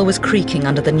 Windscale was creaking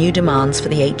under the new demands for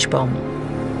the H-bomb.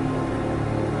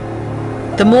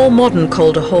 The more modern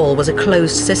Calder Hall was a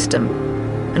closed system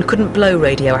and couldn't blow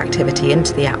radioactivity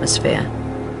into the atmosphere.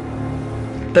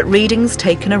 But readings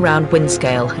taken around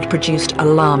Windscale had produced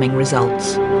alarming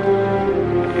results.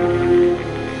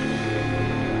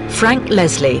 Frank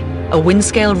Leslie, a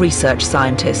Windscale research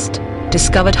scientist,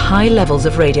 discovered high levels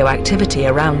of radioactivity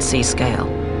around Seascale.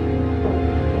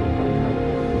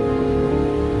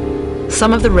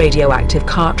 some of the radioactive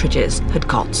cartridges had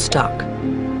got stuck.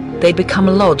 They'd become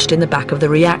lodged in the back of the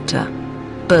reactor,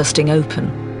 bursting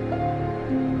open.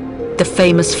 The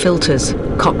famous filters,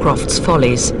 Cockcroft's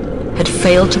Follies, had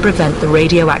failed to prevent the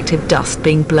radioactive dust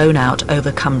being blown out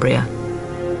over Cumbria.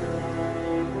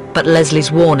 But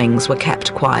Leslie's warnings were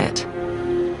kept quiet.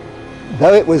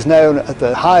 Though it was known at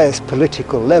the highest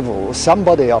political level,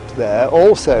 somebody up there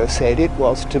also said it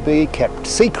was to be kept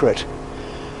secret.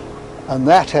 And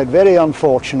that had very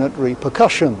unfortunate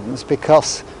repercussions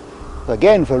because,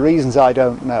 again, for reasons I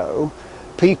don't know,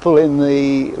 people in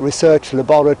the research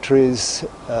laboratories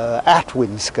at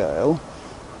Windscale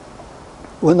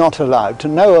were not allowed to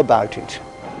know about it.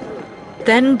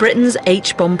 Then Britain's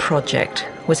H-bomb project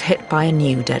was hit by a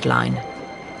new deadline.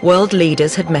 World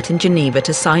leaders had met in Geneva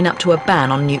to sign up to a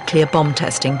ban on nuclear bomb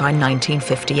testing by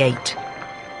 1958.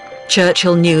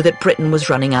 Churchill knew that Britain was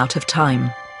running out of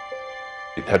time.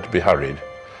 It had to be hurried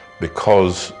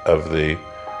because of the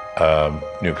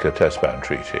nuclear test ban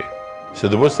treaty. So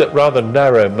there was that rather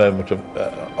narrow moment of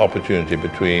opportunity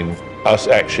between us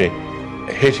actually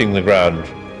hitting the ground,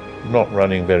 not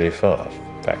running very fast,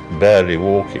 in fact barely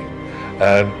walking,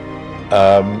 and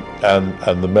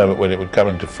the moment when it would come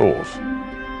into force.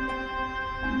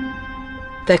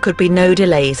 There could be no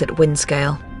delays at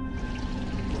Windscale.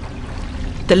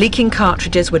 The leaking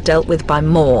cartridges were dealt with by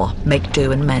more make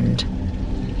do and mend.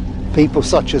 People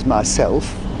such as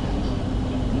myself,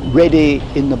 ready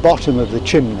in the bottom of the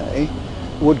chimney,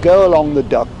 would go along the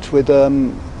duct with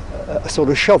a sort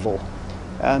of shovel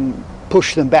and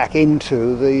push them back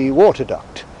into the water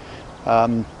duct,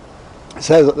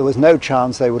 so that there was no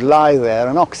chance they would lie there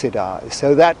and oxidize.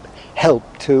 So that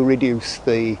helped to reduce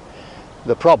the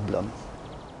problem.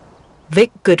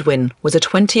 Vic Goodwin was a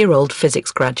 20-year-old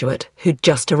physics graduate who'd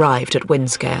just arrived at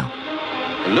Windscale.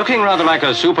 Looking rather like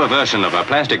a super version of a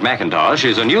plastic Macintosh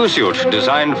is a new suit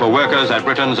designed for workers at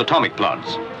Britain's atomic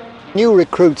plants. New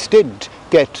recruits did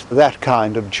get that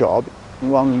kind of job.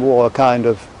 One wore a kind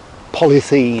of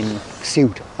polythene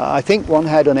suit. I think one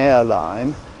had an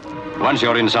airline. Once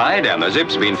you're inside and the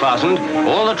zip's been fastened,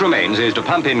 all that remains is to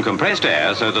pump in compressed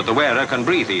air so that the wearer can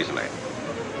breathe easily.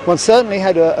 One certainly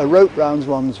had a rope round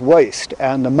one's waist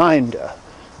and a minder.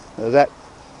 That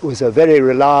was a very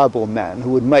reliable man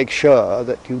who would make sure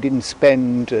that you didn't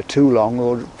spend too long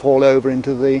or fall over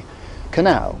into the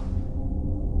canal.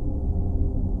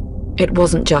 It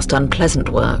wasn't just unpleasant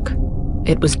work,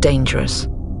 it was dangerous.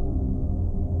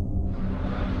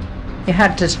 You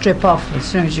had to strip off as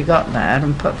soon as you got there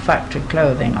and put factory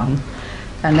clothing on,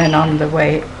 and then on the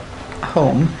way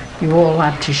home you all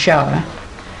had to shower,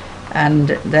 and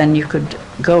then you could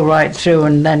go right through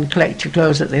and then collect your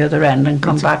clothes at the other end and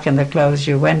come back in the clothes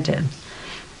you went in.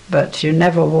 But you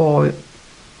never wore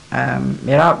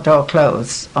your outdoor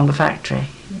clothes on the factory,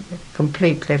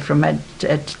 completely from head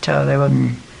to toe. They were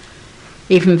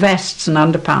even vests and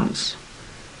underpants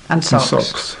and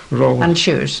socks and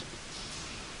shoes.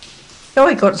 Oh,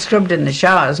 he got scrubbed in the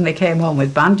showers and he came home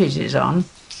with bandages on.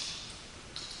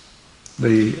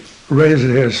 The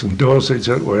radiation dosage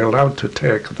that we're allowed to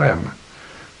take then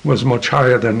was much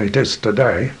higher than it is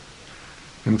today.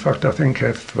 In fact, I think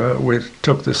if we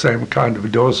took the same kind of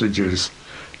dosages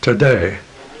today,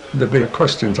 there'd be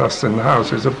questions asked in the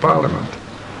Houses of Parliament.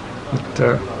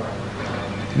 But,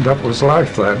 that was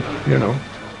life then, you know.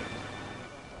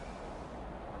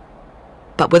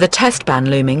 But with a test ban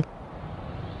looming,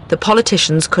 the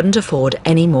politicians couldn't afford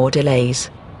any more delays.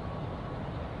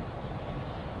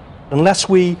 Unless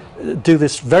we do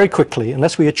this very quickly,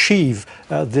 unless we achieve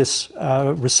this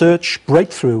research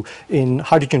breakthrough in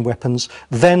hydrogen weapons,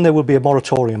 then there will be a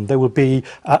moratorium. There will be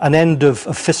an end of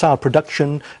fissile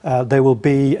production. There will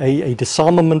be a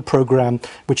disarmament program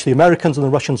which the Americans and the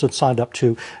Russians had signed up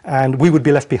to, and we would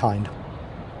be left behind.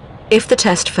 If the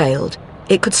test failed,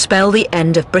 it could spell the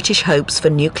end of British hopes for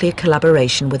nuclear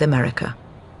collaboration with America.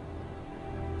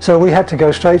 So we had to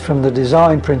go straight from the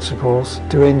design principles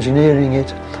to engineering it,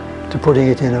 to putting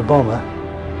it in a bomber.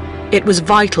 It was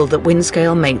vital that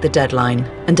Windscale make the deadline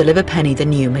and deliver Penny the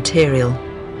new material,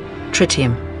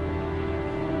 tritium.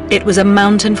 It was a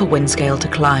mountain for Windscale to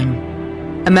climb.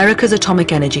 America's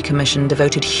Atomic Energy Commission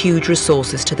devoted huge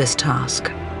resources to this task.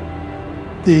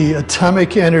 The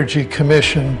Atomic Energy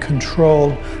Commission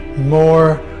controlled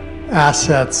more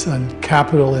assets and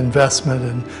capital investment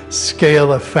and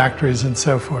scale of factories and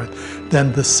so forth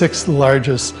than the 6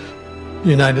 largest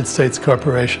United States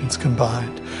corporations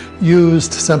combined,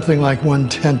 used something like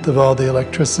 1/10 of all the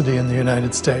electricity in the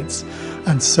United States,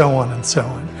 and so on and so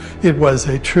on. It was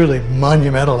a truly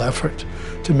monumental effort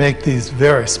to make these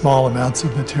very small amounts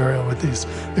of material with these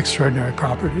extraordinary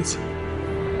properties.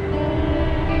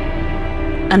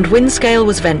 And Windscale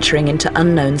was venturing into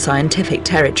unknown scientific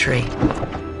territory.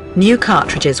 New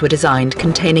cartridges were designed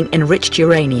containing enriched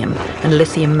uranium and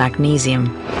lithium magnesium,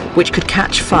 which could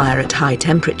catch fire at high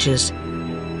temperatures.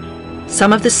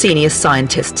 Some of the senior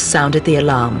scientists sounded the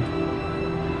alarm.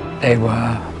 They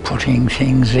were putting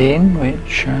things in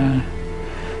which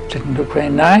didn't look very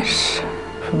nice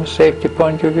from a safety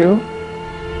point of view.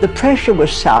 The pressure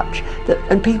was such that,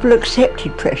 and people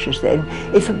accepted pressures then,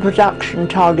 if a production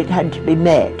target had to be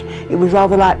met, it was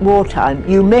rather like wartime,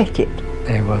 you met it.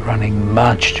 They were running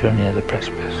much too near the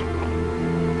precipice.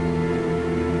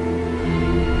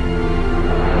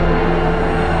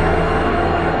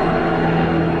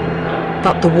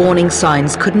 But the warning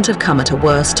signs couldn't have come at a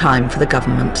worse time for the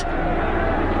government.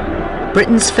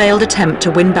 Britain's failed attempt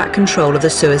to win back control of the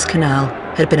Suez Canal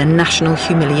had been a national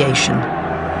humiliation.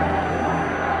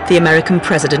 The American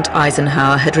President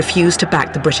Eisenhower had refused to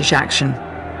back the British action.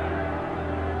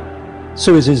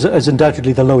 Suez is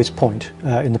undoubtedly the lowest point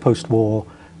in the post-war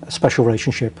special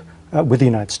relationship with the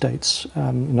United States.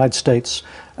 The United States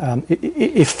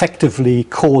effectively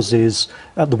causes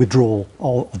the withdrawal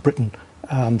of Britain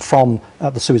from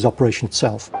the Suez operation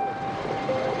itself.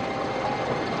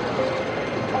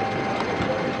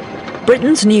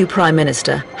 Britain's new Prime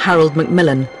Minister, Harold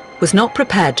Macmillan, was not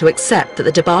prepared to accept that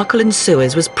the debacle in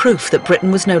Suez was proof that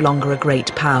Britain was no longer a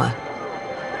great power.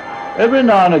 Every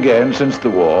now and again since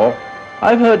the war,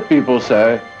 I've heard people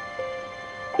say,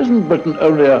 isn't Britain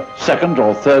only a second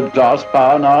or third class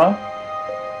power now?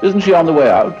 Isn't she on the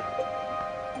way out?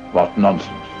 What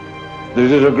nonsense.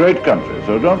 This is a great country,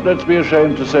 so don't let's be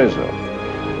ashamed to say so.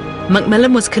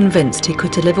 Macmillan was convinced he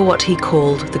could deliver what he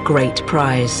called the Great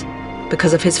Prize,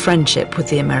 because of his friendship with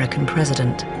the American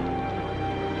president.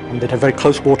 They'd had a very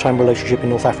close wartime relationship in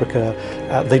North Africa.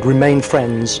 They'd remained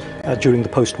friends during the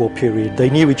post-war period. They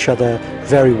knew each other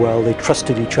very well. They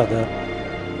trusted each other.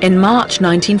 In March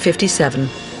 1957,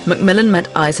 Macmillan met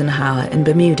Eisenhower in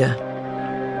Bermuda.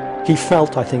 He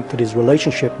felt, I think, that his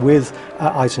relationship with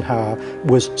Eisenhower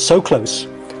was so close,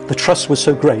 the trust was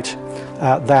so great,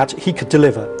 that he could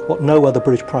deliver what no other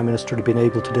British Prime Minister had been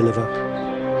able to deliver.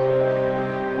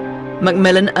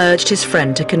 Macmillan urged his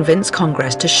friend to convince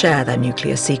Congress to share their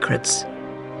nuclear secrets.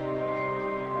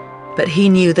 But he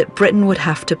knew that Britain would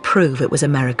have to prove it was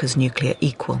America's nuclear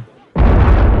equal.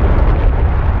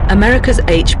 America's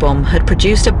H-bomb had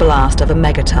produced a blast of a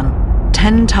megaton,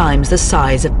 10 times the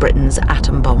size of Britain's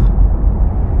atom bomb.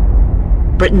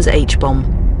 Britain's H-bomb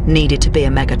needed to be a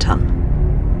megaton.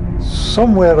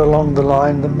 Somewhere along the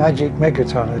line, the magic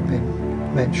megaton had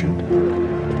been mentioned.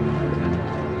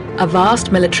 A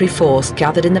vast military force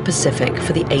gathered in the Pacific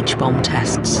for the H-bomb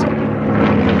tests.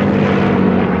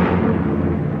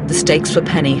 The stakes for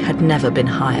Penny had never been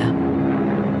higher.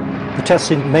 The tests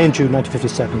in May and June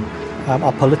 1957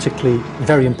 are politically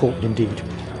very important indeed,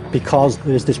 because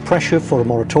there is this pressure for a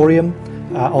moratorium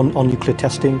on nuclear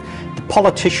testing. The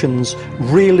politicians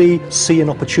really see an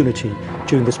opportunity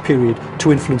during this period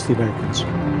to influence the Americans.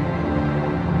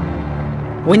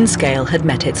 Windscale had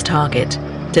met its target,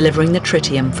 delivering the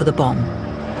tritium for the bomb.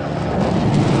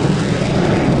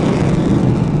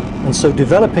 And so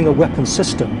developing a weapon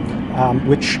system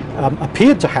which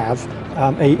appeared to have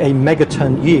a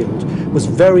megaton yield was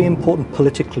very important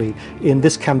politically in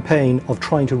this campaign of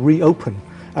trying to reopen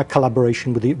a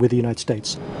collaboration with the United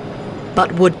States.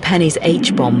 But would Penny's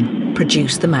H-bomb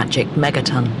produce the magic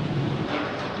megaton?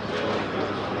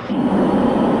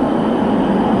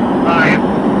 5,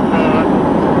 4,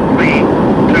 3,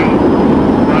 2,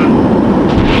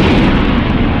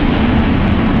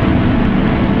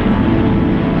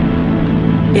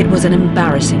 1. It was an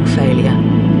embarrassing failure.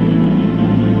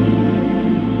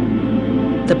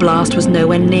 The blast was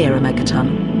nowhere near a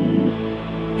megaton.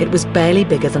 It was barely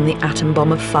bigger than the atom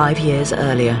bomb of 5 years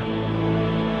earlier.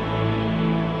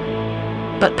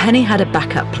 But Penny had a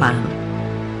backup plan.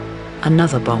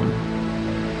 Another bomb.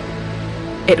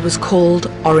 It was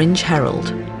called Orange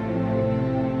Herald.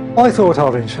 I thought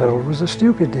Orange Herald was a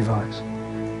stupid device.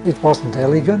 It wasn't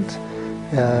elegant.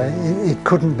 It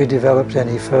couldn't be developed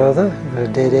any further, a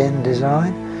dead-end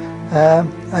design,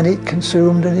 and it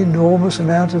consumed an enormous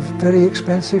amount of very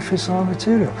expensive fissile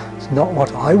material. It's not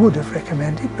what I would have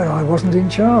recommended, but I wasn't in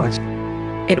charge.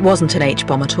 It wasn't an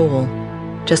H-bomb at all,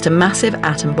 just a massive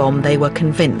atom bomb they were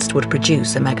convinced would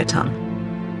produce a megaton.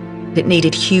 It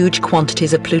needed huge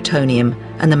quantities of plutonium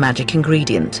and the magic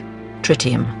ingredient,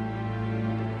 tritium.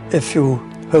 If you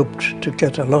hoped to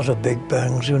get a lot of big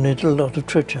bangs, you need a lot of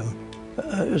tritium.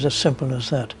 It was as simple as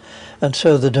that. And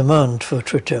so the demand for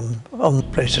tritium on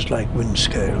places like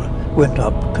Windscale went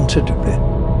up considerably.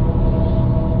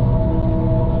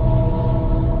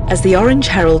 As the Orange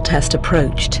Herald test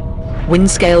approached,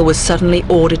 Windscale was suddenly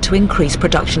ordered to increase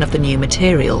production of the new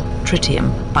material,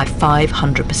 tritium, by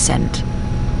 500%.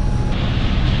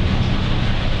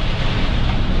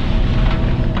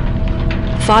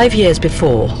 Five years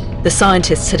before, the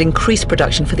scientists had increased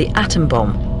production for the atom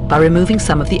bomb by removing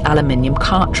some of the aluminium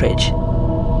cartridge.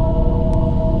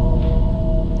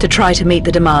 To try to meet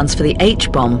the demands for the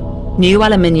H-bomb, new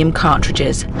aluminium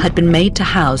cartridges had been made to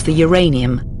house the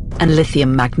uranium and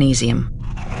lithium magnesium.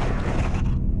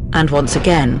 And once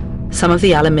again, some of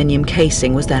the aluminium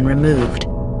casing was then removed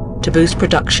to boost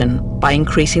production by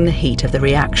increasing the heat of the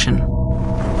reaction.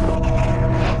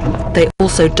 They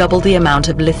also doubled the amount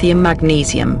of lithium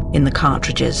magnesium in the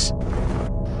cartridges.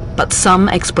 But some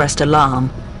expressed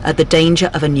alarm at the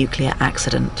danger of a nuclear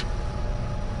accident.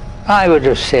 I would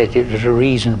have said it was a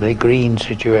reasonably green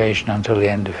situation until the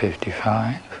end of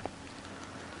 55.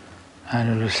 I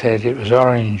would have said it was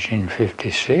orange in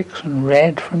 56 and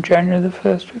red from January the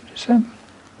 1st, 57.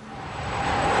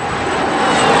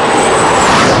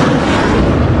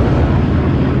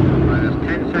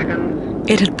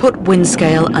 It had put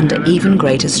Windscale under even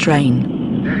greater strain.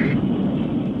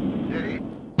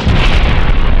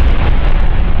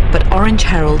 But Orange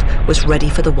Herald was ready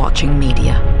for the watching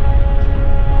media.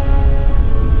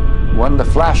 When the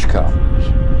flash comes,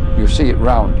 you see it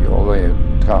round you, although you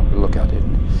can't look at it.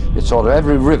 It's sort of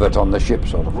every rivet on the ship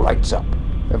sort of lights up,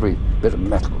 every bit of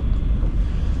metal.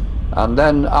 And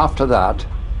then after that,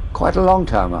 quite a long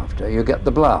time after, you get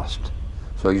the blast.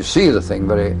 So you see the thing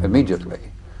very immediately.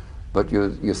 But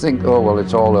you think, oh, well,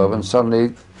 it's all over, and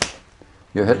suddenly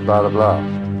you're hit by the blast.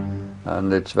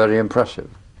 And it's very impressive.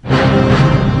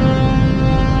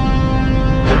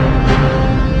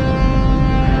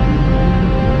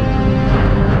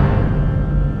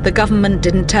 The government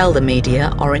didn't tell the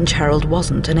media Orange Herald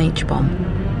wasn't an H-bomb.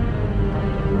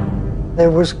 There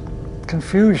was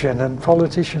confusion, and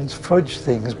politicians fudged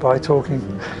things by talking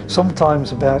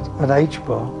sometimes about an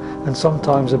H-bomb and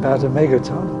sometimes about a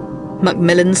megaton.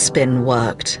 Macmillan's spin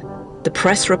worked. The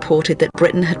press reported that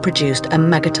Britain had produced a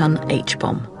megaton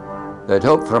H-bomb. They'd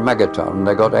hoped for a megaton,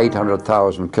 they got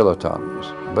 800,000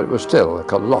 kilotons, but it was still a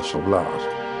colossal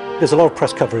blast. There's a lot of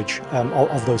press coverage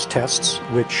of those tests,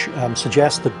 which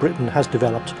suggests that Britain has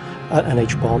developed an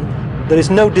H-bomb. There is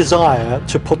no desire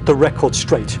to put the record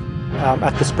straight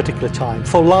at this particular time,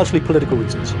 for largely political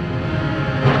reasons.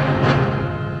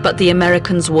 But the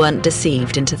Americans weren't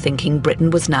deceived into thinking Britain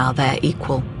was now their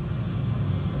equal.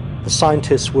 The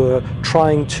scientists were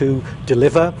trying to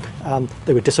deliver,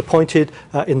 they were disappointed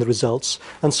in the results,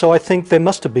 and so I think there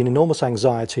must have been enormous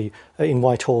anxiety in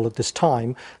Whitehall at this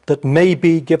time that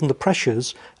maybe, given the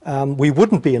pressures, we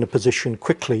wouldn't be in a position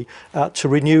quickly to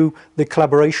renew the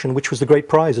collaboration, which was the great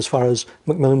prize as far as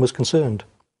Macmillan was concerned.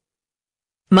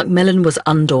 Macmillan was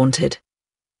undaunted.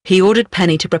 He ordered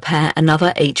Penny to prepare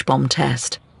another H-bomb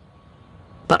test.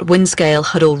 But Windscale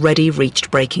had already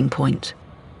reached breaking point.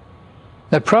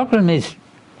 The problem is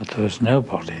that there was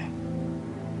nobody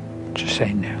to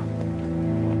say no.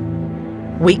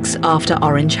 Weeks after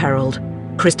Orange Herald,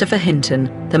 Christopher Hinton,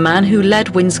 the man who led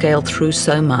Windscale through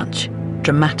so much,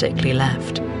 dramatically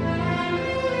left.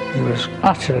 He was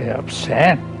utterly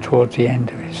upset towards the end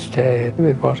of his stay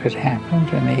with what had happened,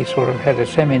 and he sort of had a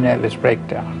semi-nervous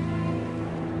breakdown.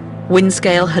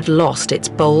 Windscale had lost its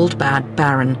bold, bad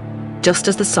Baron, just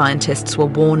as the scientists were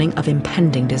warning of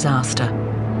impending disaster.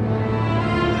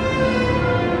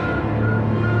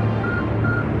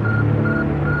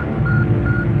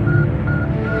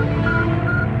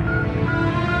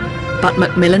 But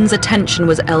Macmillan's attention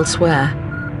was elsewhere.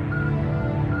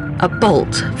 A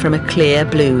bolt from a clear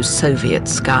blue Soviet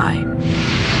sky.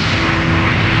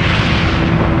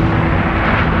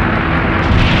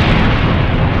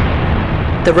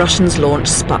 The Russians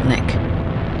launched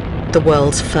Sputnik, the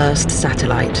world's first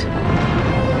satellite.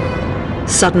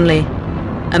 Suddenly,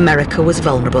 America was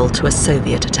vulnerable to a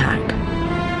Soviet attack.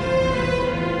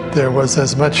 There was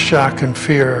as much shock and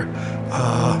fear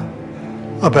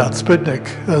about Sputnik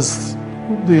as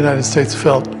the United States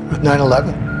felt with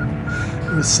 9/11.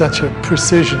 It was such a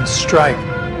precision strike.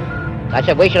 I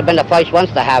said we should have been the first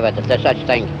ones to have it, if there's such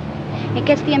thing. It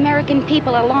gets the American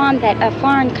people alarmed that a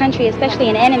foreign country, especially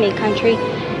an enemy country,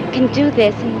 can do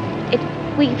this,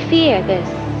 and we fear this.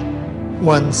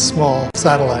 One small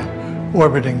satellite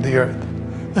orbiting the Earth,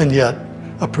 and yet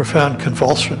a profound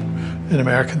convulsion in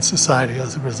American society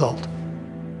as a result.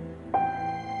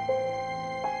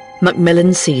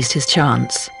 Macmillan seized his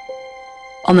chance.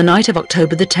 On the night of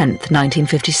October the 10th,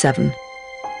 1957,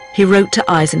 he wrote to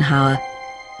Eisenhower,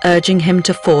 urging him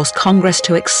to force Congress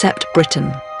to accept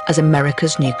Britain as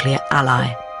America's nuclear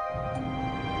ally.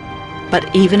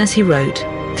 But even as he wrote,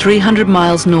 300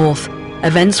 miles north,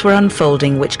 events were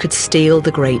unfolding which could steal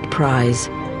the great prize,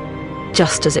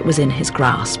 just as it was in his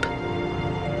grasp.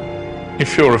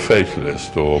 If you're a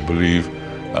fatalist or believe,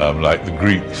 like the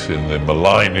Greeks, in the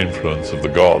malign influence of the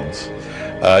gods,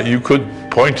 you could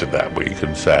point at that week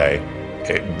and say,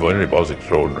 it was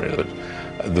extraordinary that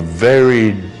the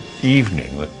very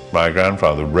evening that my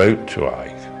grandfather wrote to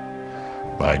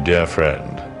Ike, my dear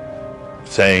friend,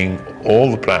 saying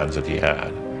all the plans that he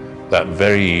had, that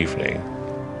very evening,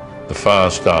 the fire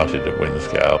started at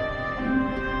Windscale.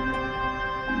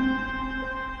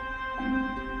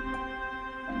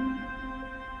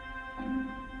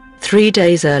 Three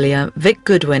days earlier, Vic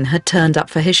Goodwin had turned up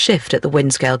for his shift at the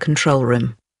Windscale control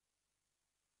room.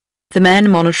 The men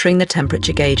monitoring the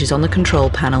temperature gauges on the control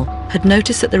panel had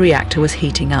noticed that the reactor was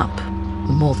heating up,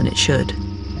 more than it should.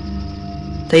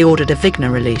 They ordered a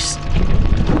Wigner release.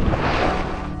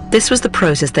 This was the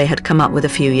process they had come up with a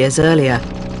few years earlier.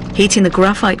 Heating the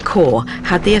graphite core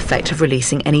had the effect of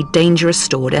releasing any dangerous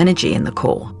stored energy in the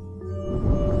core.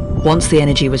 Once the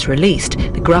energy was released,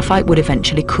 the graphite would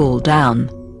eventually cool down.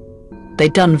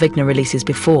 They'd done Wigner releases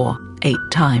before, 8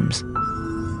 times.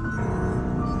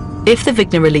 If the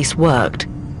Wigner release worked,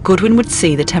 Goodwin would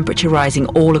see the temperature rising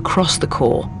all across the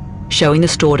core, showing the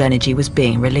stored energy was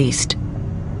being released.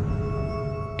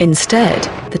 Instead,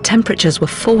 the temperatures were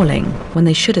falling when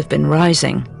they should have been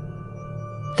rising.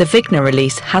 The Wigner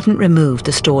release hadn't removed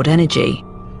the stored energy,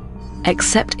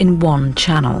 except in one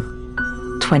channel,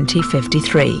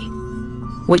 2053,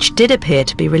 which did appear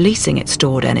to be releasing its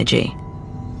stored energy.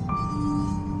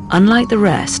 Unlike the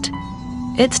rest,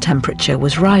 its temperature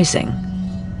was rising.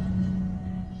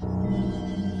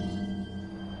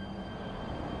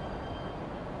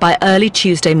 By early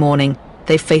Tuesday morning,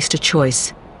 they faced a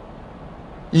choice.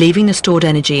 Leaving the stored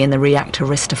energy in the reactor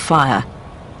risk to fire,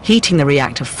 heating the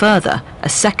reactor further, a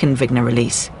second Wigner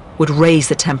release, would raise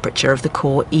the temperature of the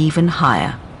core even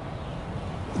higher.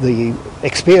 The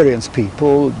experienced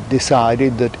people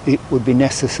decided that it would be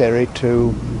necessary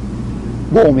to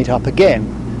warm it up again,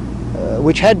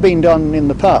 which had been done in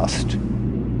the past.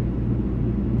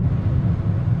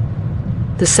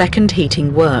 The second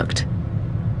heating worked.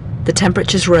 The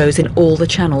temperatures rose in all the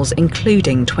channels,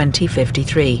 including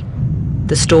 2053.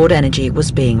 The stored energy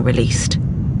was being released.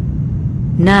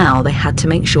 Now they had to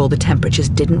make sure the temperatures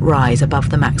didn't rise above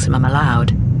the maximum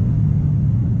allowed.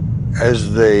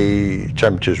 As the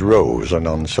temperatures rose, and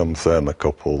on some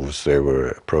thermocouples they were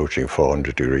approaching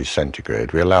 400 degrees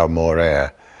centigrade, we allowed more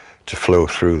air to flow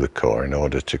through the core in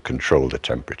order to control the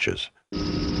temperatures.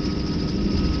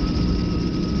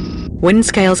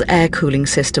 Windscale's air cooling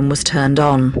system was turned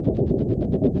on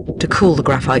to cool the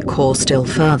graphite core still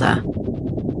further.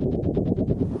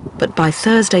 But by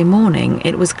Thursday morning,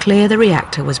 it was clear the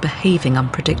reactor was behaving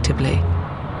unpredictably.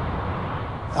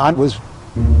 I was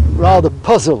rather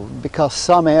puzzled because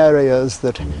some areas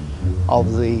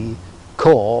of the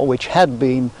core which had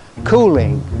been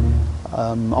cooling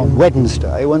on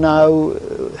Wednesday were now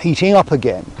heating up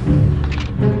again.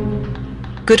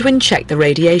 Goodwin checked the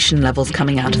radiation levels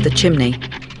coming out of the chimney.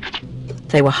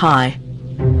 They were high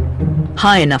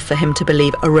enough for him to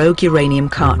believe a rogue uranium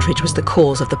cartridge was the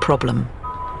cause of the problem.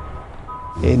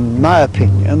 In my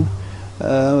opinion,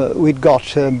 we'd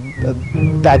got a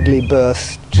badly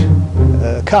burst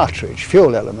cartridge,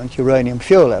 fuel element, uranium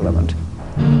fuel element.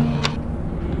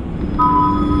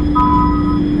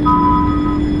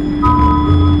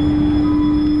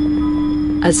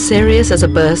 As serious as a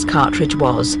burst cartridge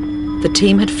was, the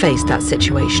team had faced that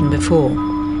situation before.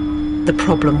 The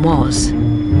problem was,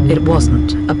 it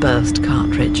wasn't a burst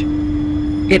cartridge.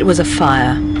 It was a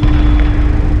fire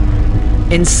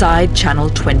inside channel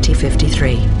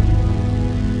 2053.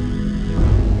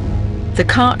 The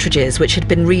cartridges, which had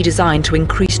been redesigned to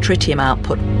increase tritium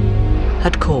output,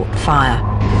 had caught fire.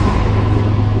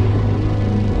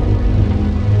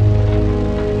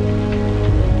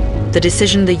 The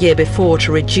decision the year before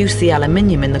to reduce the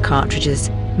aluminium in the cartridges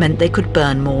meant they could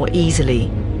burn more easily.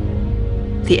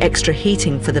 The extra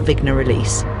heating for the Wigner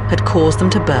release had caused them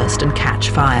to burst and catch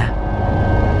fire.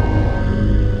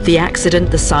 The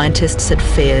accident the scientists had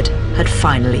feared had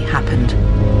finally happened.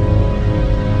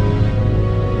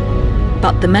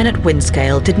 But the men at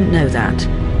Windscale didn't know that.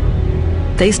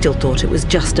 They still thought it was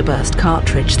just a burst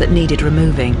cartridge that needed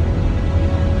removing.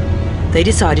 They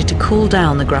decided to cool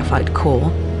down the graphite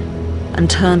core and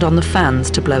turned on the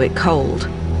fans to blow it cold.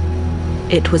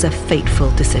 It was a fateful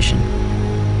decision.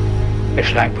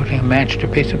 It's like putting a match to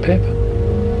a piece of paper.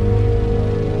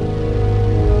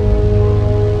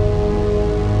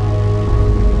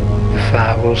 The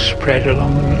fire will spread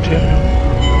along the material.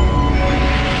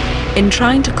 In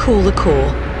trying to cool the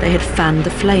core, they had fanned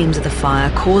the flames of the fire,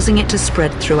 causing it to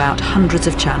spread throughout hundreds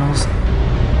of channels.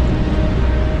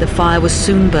 The fire was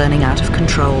soon burning out of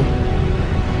control,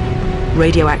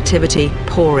 radioactivity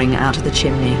pouring out of the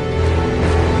chimney.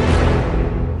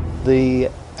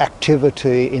 The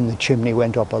activity in the chimney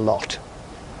went up a lot,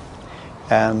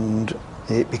 and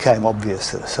it became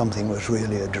obvious that something was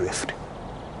really adrift.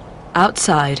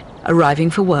 Outside, arriving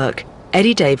for work,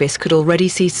 Eddie Davis could already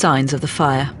see signs of the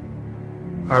fire.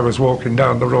 I was walking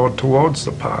down the road towards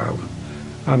the pile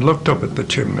and looked up at the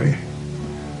chimney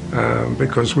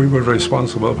because we were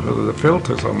responsible for the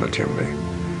filters on the chimney,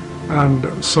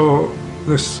 and saw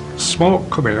this smoke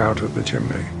coming out of the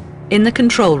chimney. In the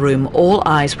control room, all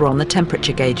eyes were on the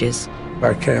temperature gauges.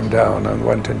 I came down and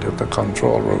went into the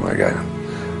control room again,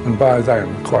 and by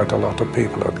then quite a lot of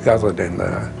people had gathered in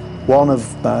there. One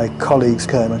of my colleagues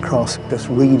came across just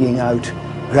reading out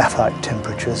graphite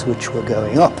temperatures which were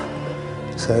going up.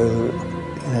 So,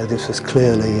 you know, this was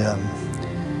clearly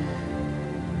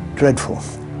dreadful.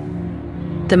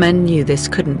 The men knew this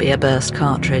couldn't be a burst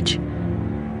cartridge.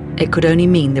 It could only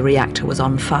mean the reactor was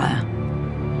on fire.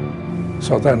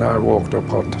 So then I walked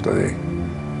up onto the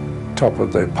top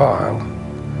of the pile,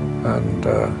 and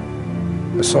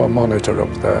I saw a monitor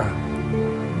up there,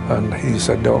 and he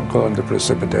said, "Don't go in the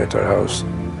precipitator house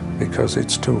because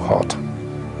it's too hot.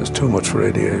 There's too much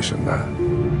radiation there."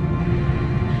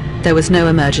 There was no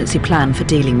emergency plan for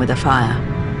dealing with a fire.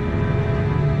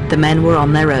 The men were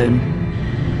on their own.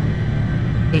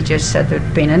 He just said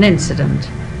there'd been an incident.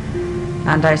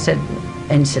 And I said,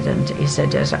 "Incident?" He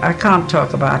said, "Yes, I can't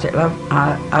talk about it, love.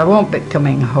 I won't be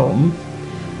coming home.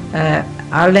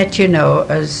 I'll let you know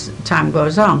as time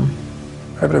goes on."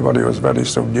 Everybody was very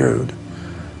subdued.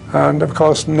 And of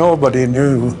course, nobody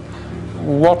knew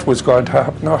what was going to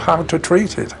happen or how to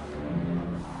treat it.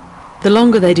 The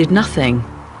longer they did nothing,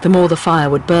 the more the fire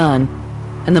would burn,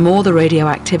 and the more the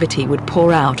radioactivity would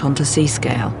pour out onto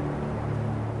Seascale.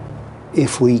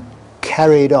 If we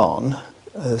carried on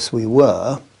as we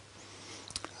were,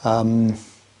 there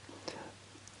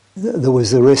was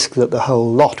the risk that the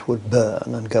whole lot would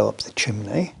burn and go up the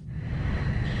chimney.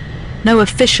 No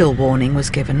official warning was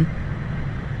given.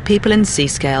 People in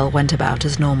Seascale went about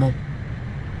as normal.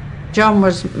 John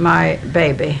was my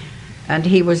baby, and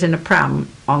he was in a pram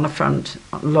on the front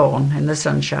lawn in the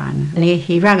sunshine. And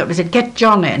he rang up and said, "Get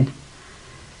John in."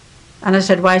 And I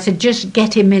said, "Why?" He said, "Just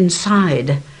get him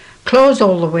inside. Close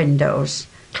all the windows,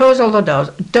 close all the doors,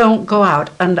 don't go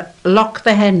out, and lock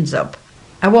the hens up.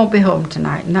 I won't be home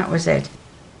tonight," and that was it.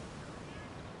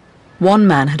 One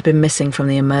man had been missing from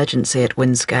the emergency at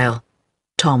Windscale,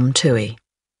 Tom Tuohy.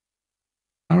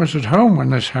 I was at home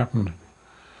when this happened,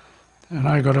 and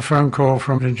I got a phone call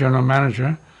from the general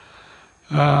manager,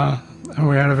 and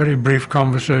we had a very brief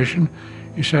conversation.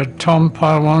 He said, "Tom,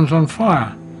 pile one's on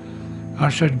fire." I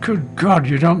said, "Good God,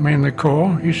 you don't mean the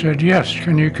core?" He said, "Yes,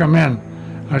 can you come in?"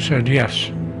 I said,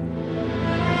 "Yes."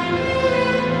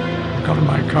 I got in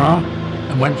my car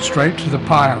and went straight to the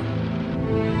pile.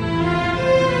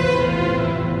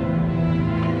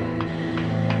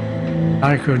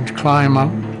 I could climb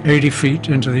up 80 feet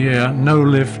into the air, no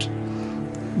lift,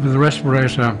 with a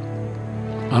respirator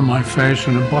on my face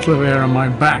and a bottle of air on my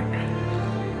back,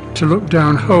 to look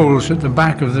down holes at the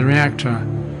back of the reactor.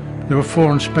 There were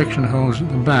 4 inspection holes at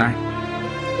the back,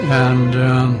 and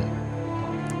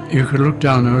you could look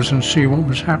down those and see what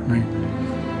was happening.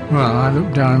 Well, I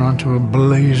looked down onto a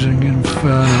blazing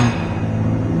inferno.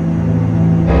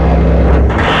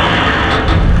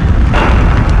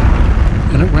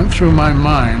 And it went through my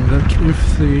mind that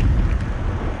if the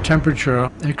temperature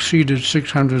exceeded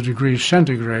 600 degrees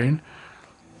centigrade,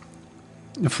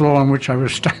 the floor on which I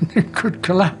was standing could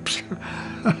collapse.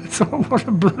 I thought, what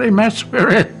a bloody mess we're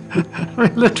in. I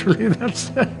mean, literally, that's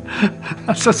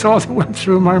the thought that went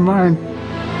through my mind.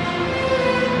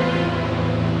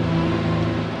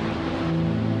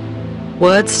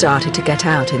 Word started to get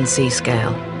out in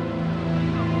Seascale.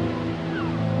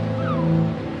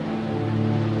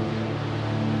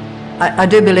 I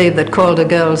do believe that Calder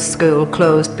Girls' School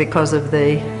closed because of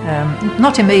the,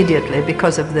 not immediately,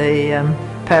 because of the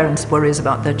parents' worries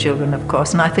about their children, of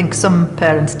course, and I think some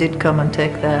parents did come and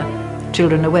take their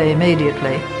children away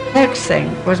immediately. Next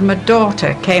thing was my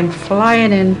daughter came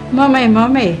flying in, "Mummy,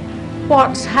 Mummy,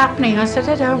 what's happening?" I said,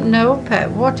 "I don't know, Pet.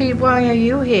 Why are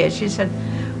you here?" She said,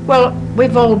 "Well,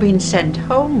 we've all been sent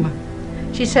home."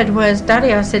 She said, "Where's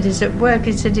Daddy?" I said, "He's at work."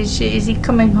 He said, is he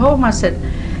coming home?" I said,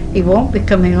 "He won't be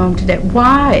coming home today."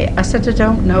 "Why?" I said, "I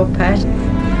don't know, Pet."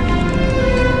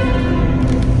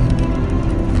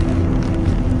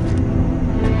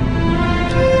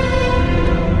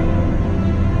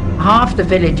 half the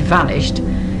village vanished.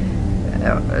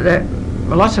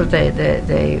 A lot of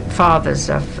the fathers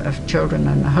of children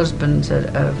and husbands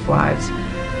of wives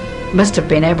must have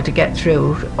been able to get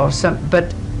through, or some,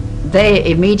 but they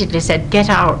immediately said, get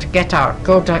out,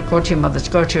 go to your mothers,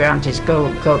 go to your aunties,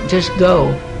 go, just go.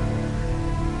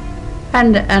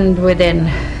 And within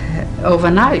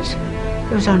overnight,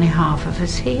 there was only half of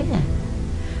us here.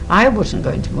 I wasn't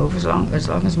going to move as long as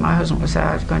my husband was there.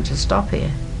 I was going to stop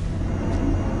here.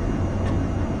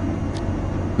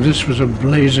 This was a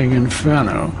blazing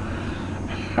inferno,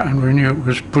 and we knew it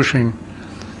was pushing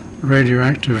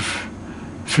radioactive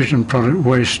fission product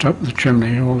waste up the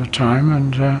chimney all the time,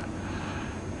 and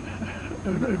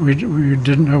we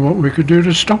didn't know what we could do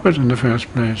to stop it in the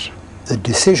first place. The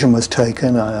decision was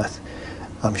taken,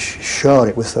 I'm sure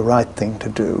it was the right thing to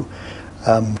do,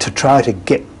 to try to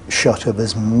get shut of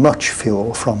as much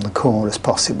fuel from the core as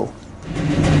possible.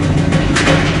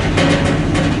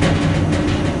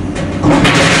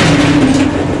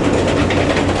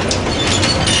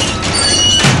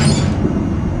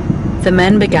 The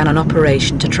men began an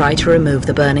operation to try to remove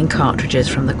the burning cartridges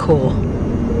from the core.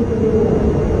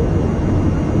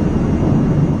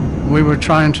 We were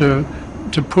trying to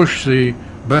push the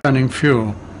burning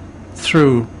fuel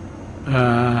through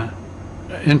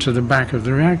into the back of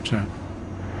the reactor.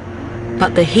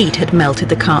 But the heat had melted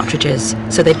the cartridges,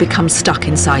 so they'd become stuck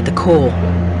inside the core.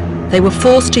 They were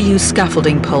forced to use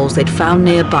scaffolding poles they'd found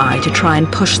nearby to try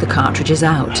and push the cartridges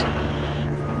out.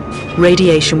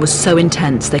 Radiation was so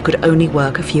intense they could only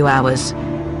work a few hours.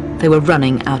 They were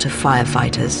running out of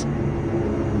firefighters.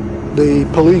 The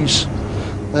police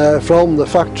from the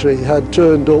factory had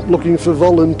turned up looking for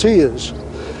volunteers,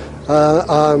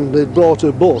 and they'd brought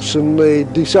a bus, and they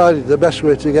decided the best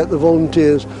way to get the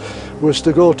volunteers was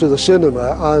to go to the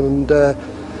cinema and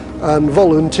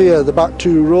volunteer the back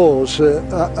 2 rows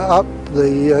at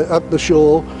the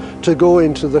show to go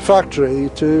into the factory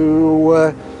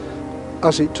to,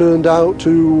 as it turned out,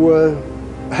 to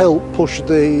help push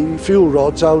the fuel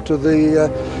rods out of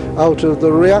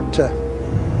the reactor.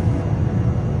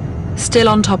 Still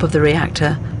on top of the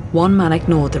reactor, one man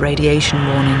ignored the radiation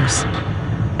warnings.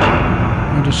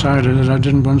 I decided that I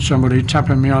didn't want somebody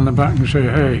tapping me on the back and say,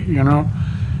 hey, you know,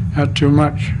 had too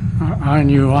much. I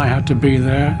knew I had to be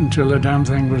there until the damn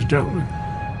thing was dealt with.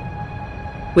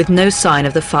 With no sign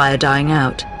of the fire dying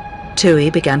out,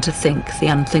 Tuohy began to think the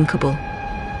unthinkable.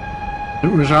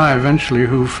 It was I eventually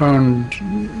who phoned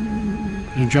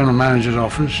the general manager's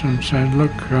office and said,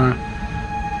 look,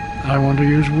 I want to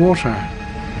use water.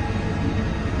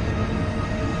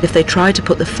 If they tried to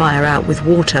put the fire out with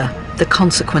water, the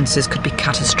consequences could be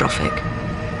catastrophic.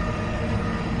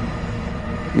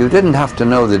 You didn't have to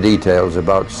know the details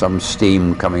about some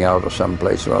steam coming out of some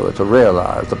place or other to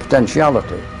realize the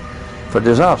potentiality for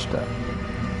disaster.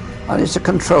 And it's a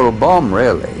control bomb,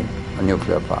 really, a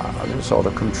nuclear power. It's a sort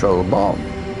of control bomb.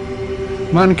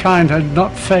 Mankind had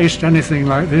not faced anything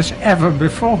like this ever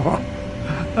before.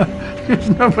 There's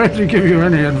no way to give you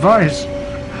any advice.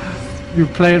 You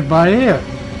play it by ear.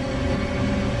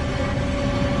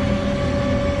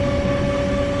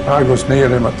 I was near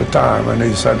him at the time, and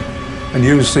he said, and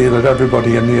you see that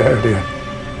everybody in the area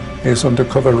is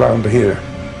undercover around here,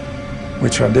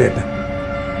 which I did.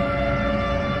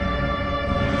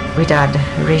 We'd had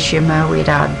Hiroshima, we'd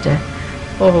had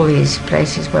all these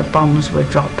places where bombs were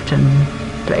dropped and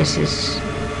places,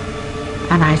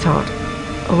 and I thought,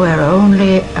 we're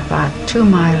only about 2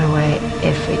 miles away.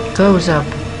 If it goes up,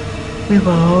 we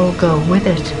will all go with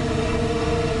it.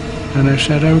 And I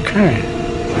said, okay.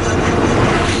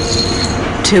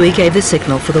 Tuohy gave the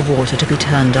signal for the water to be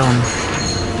turned on.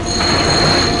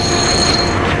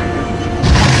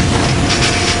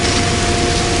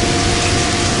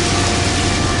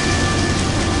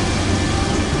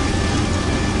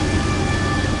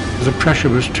 The pressure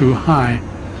was too high,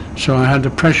 so I had the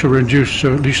pressure reduced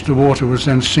so at least the water was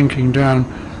then sinking down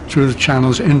through the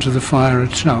channels into the fire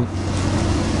itself.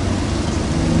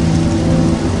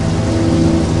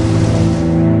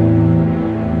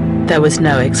 There was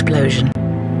no explosion.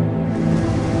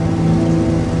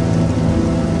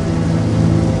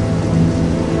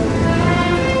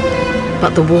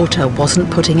 But the water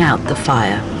wasn't putting out the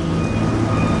fire.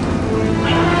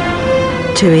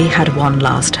 Tuohy had one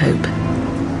last hope.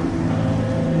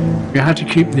 You had to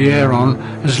keep the air on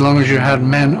as long as you had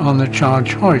men on the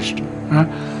charge hoist.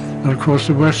 And of course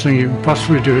the worst thing you can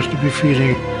possibly do is to be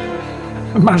feeding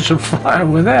a massive fire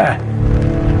with air.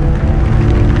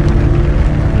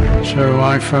 So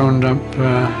I phoned up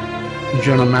the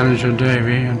general manager,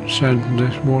 Davy, and said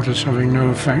this water's having no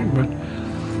effect, but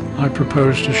I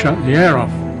proposed to shut the air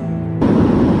off.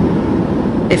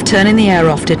 If turning the air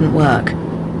off didn't work,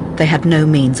 they had no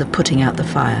means of putting out the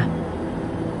fire.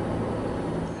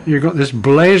 You've got this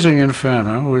blazing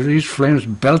inferno with these flames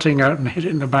belting out and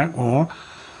hitting the back wall.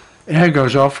 Air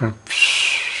goes off and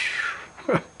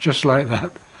just like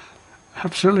that.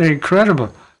 Absolutely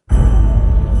incredible.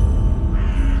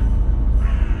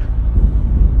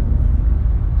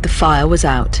 The fire was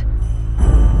out.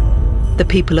 The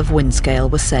people of Windscale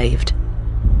were saved.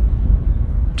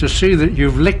 To see that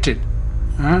you've licked it,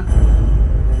 huh?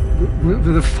 With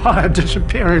the fire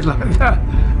disappearing like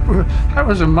that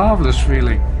was a marvellous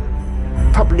feeling.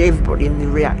 Probably everybody in the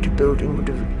reactor building would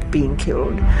have been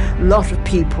killed. A lot of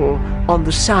people on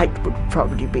the site would have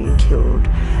probably been killed.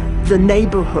 The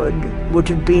neighbourhood would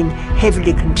have been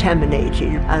heavily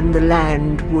contaminated, and the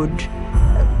land would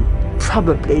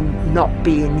probably not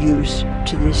be in use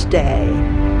to this day.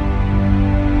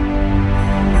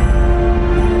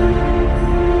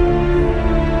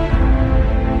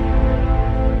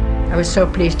 I was so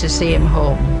pleased to see him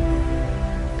home,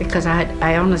 because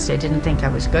I honestly didn't think I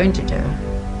was going to do.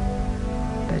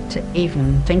 But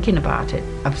even thinking about it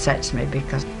upsets me,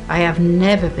 because I have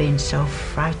never been so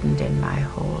frightened in my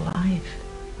whole life.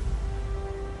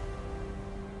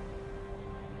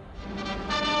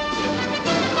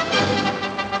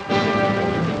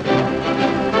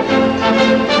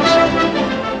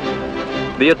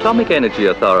 The Atomic Energy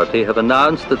Authority have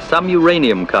announced that some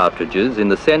uranium cartridges in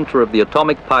the center of the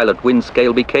atomic pilot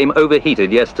Windscale became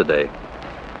overheated yesterday.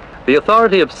 The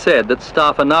authority have said that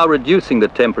staff are now reducing the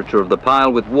temperature of the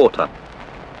pile with water.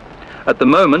 At the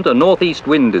moment, a northeast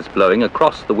wind is blowing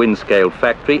across the Windscale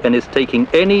factory and is taking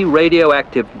any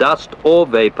radioactive dust or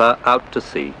vapor out to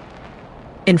sea.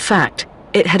 In fact,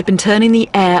 it had been turning the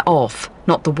air off,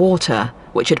 not the water,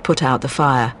 which had put out the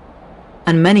fire.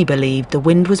 And many believed the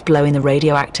wind was blowing the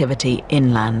radioactivity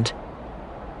inland.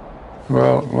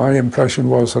 Well, my impression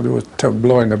was that it was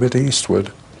blowing a bit eastward,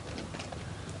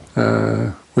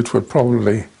 which would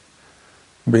probably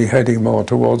be heading more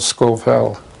towards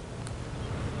Scovell,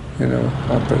 you know,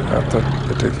 at that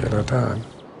particular time.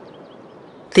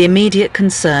 The immediate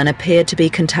concern appeared to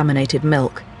be contaminated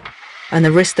milk and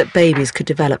the risk that babies could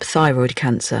develop thyroid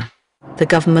cancer. The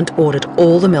government ordered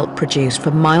all the milk produced for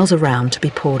miles around to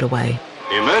be poured away.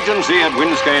 Emergency at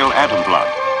Windscale atom plant,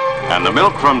 and the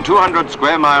milk from 200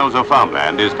 square miles of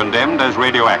farmland is condemned as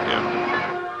radioactive.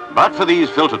 But for these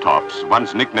filter tops,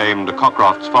 once nicknamed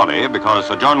Cockcroft's Folly because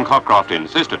Sir John Cockcroft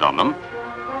insisted on them,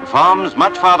 farms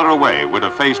much farther away would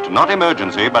have faced not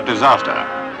emergency but disaster.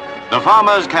 The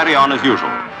farmers carry on as usual,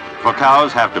 for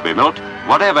cows have to be milked,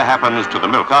 whatever happens to the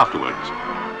milk afterwards.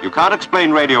 You can't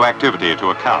explain radioactivity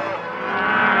to a cow.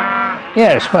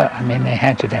 Yes, well, I mean, they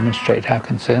had to demonstrate how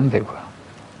concerned they were.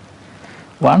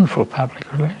 Wonderful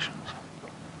public relations.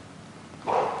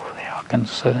 Oh, they are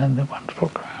concerned, a wonderful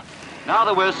crowd. Now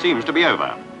the worst seems to be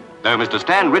over, though Mr.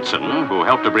 Stan Ritson, who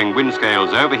helped to bring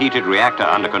Windscale's overheated reactor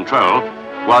under control,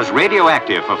 was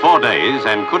radioactive for 4 days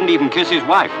and couldn't even kiss his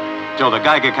wife till the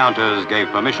Geiger counters gave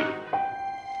permission.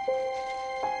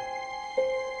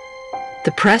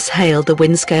 The press hailed the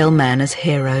Windscale men as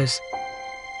heroes.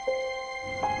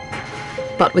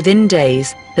 But within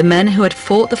days, the men who had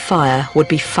fought the fire would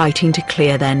be fighting to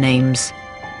clear their names,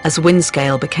 as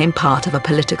Windscale became part of a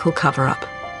political cover-up.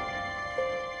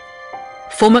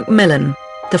 For Macmillan,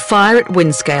 the fire at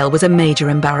Windscale was a major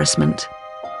embarrassment.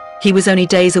 He was only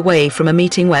days away from a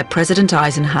meeting where President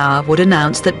Eisenhower would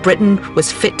announce that Britain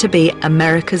was fit to be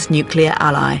America's nuclear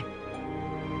ally.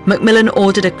 Macmillan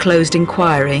ordered a closed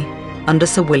inquiry under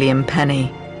Sir William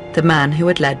Penny, the man who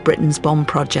had led Britain's bomb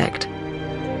project.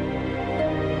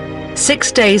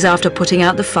 6 days after putting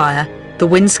out the fire, the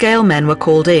Windscale men were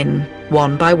called in,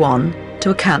 one by one,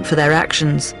 to account for their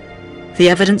actions. The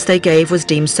evidence they gave was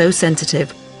deemed so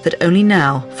sensitive that only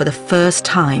now, for the first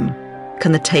time,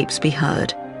 can the tapes be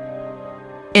heard.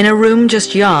 In a room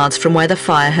just yards from where the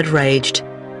fire had raged,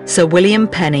 Sir William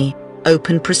Penny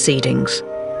opened proceedings.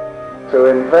 To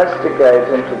investigate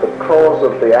into the cause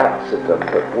of the accident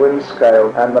at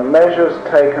Windscale and the measures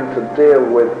taken to deal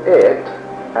with it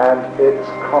and its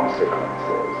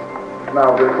consequences.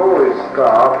 Now, before we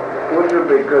start, would you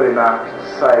be good enough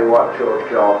to say what your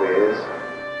job is?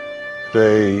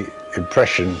 The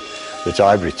impression that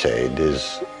I've retained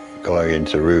is going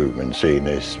into a room and seeing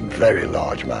this very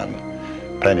large man.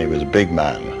 Penny was a big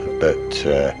man, but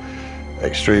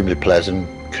extremely pleasant,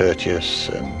 courteous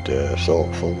and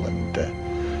thoughtful and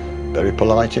very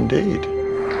polite indeed.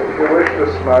 If you wish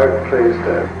to smoke, please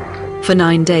do. For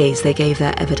 9 days they gave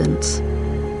their evidence.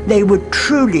 They were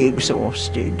truly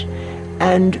exhausted,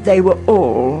 and they were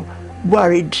all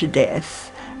worried to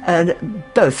death, and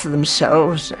both for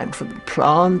themselves and for the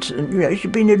plant. And, you know, it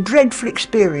had been a dreadful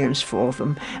experience for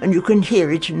them, and you can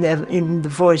hear it in the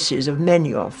voices of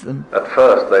many of them. At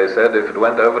first they said if it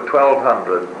went over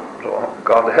 1,200, oh,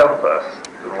 God help us.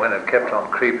 And when it kept on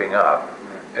creeping up,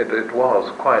 it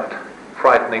was quite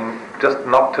frightening just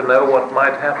not to know what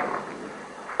might happen.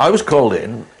 I was called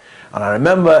in, and I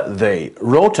remember they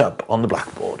wrote up on the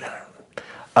blackboard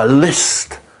a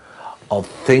list of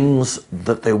things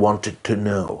that they wanted to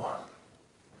know.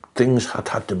 Things had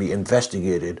had to be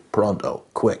investigated pronto,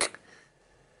 quick.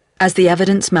 As the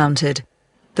evidence mounted,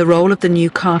 the role of the new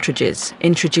cartridges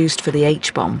introduced for the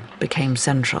H-bomb became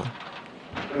central.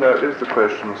 Now, is the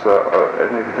question, sir,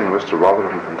 anything Mr.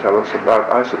 Rotherham can tell us about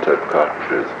isotope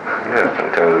cartridges? Yes, I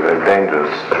can tell you they're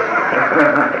dangerous.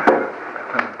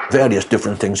 Various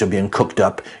different things are being cooked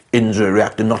up in the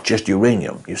reactor, not just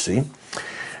uranium, you see.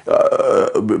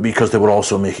 Because they were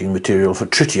also making material for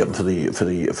tritium, for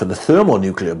the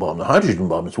thermonuclear bomb, the hydrogen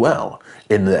bomb as well,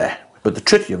 in there. But the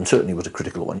tritium certainly was a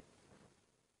critical one.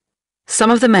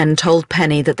 Some of the men told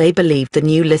Penny that they believed the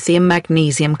new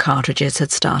lithium-magnesium cartridges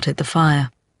had started the fire.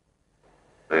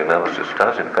 The analysis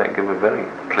does, in fact, give a very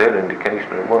clear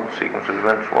indication of what the sequence of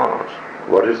events was.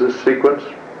 What is this sequence?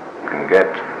 You can get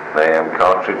an AM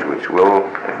cartridge which will,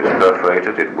 if it's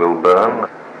perforated, it will burn.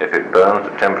 If it burns,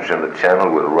 the temperature in the channel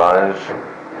will rise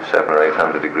 700 or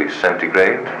 800 degrees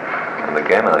centigrade. And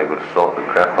again, I would have thought that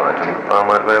graphite and fire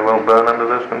might very well burn under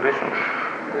those conditions.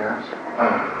 Yes.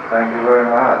 Oh, thank you very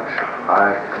much.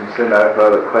 I can see no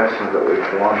further questions that we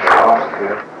want to ask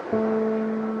you.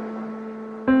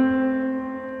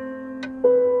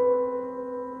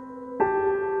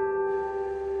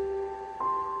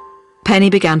 Penny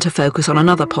began to focus on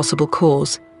another possible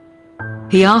cause.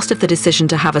 He asked if the decision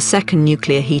to have a second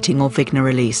nuclear heating or Vigna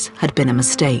release had been a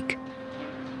mistake.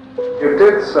 You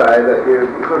did say that you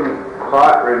couldn't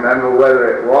quite remember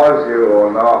whether it was you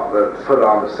or not that put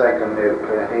on the second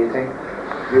nuclear heating.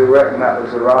 Do you reckon that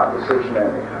was the right decision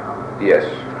anyhow? Yes.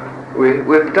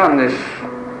 We've done this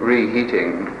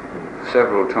reheating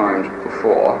several times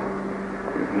before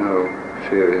with no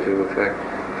serious ill effect.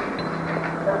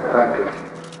 Thank you.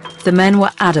 The men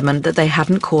were adamant that they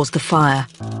hadn't caused the fire.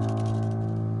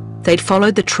 They'd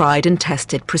followed the tried and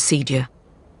tested procedure.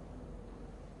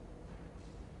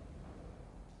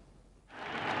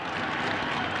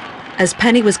 As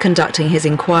Penny was conducting his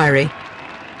inquiry,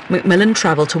 Macmillan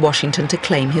travelled to Washington to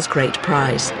claim his great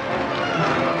prize.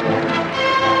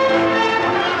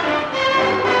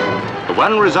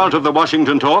 One result of the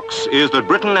Washington talks is that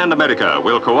Britain and America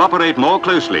will cooperate more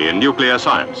closely in nuclear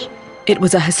science. It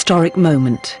was a historic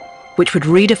moment, which would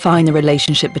redefine the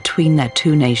relationship between their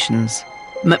two nations.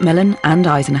 Macmillan and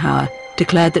Eisenhower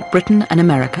declared that Britain and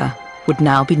America would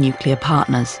now be nuclear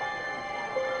partners.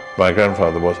 My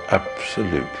grandfather was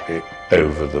absolutely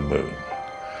over the moon.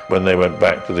 When they went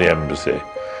back to the embassy,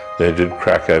 they did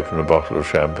crack open a bottle of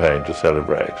champagne to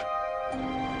celebrate.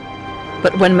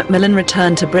 But when Macmillan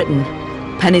returned to Britain,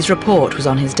 Penny's report was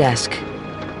on his desk.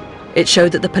 It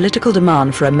showed that the political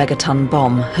demand for a megaton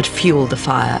bomb had fueled the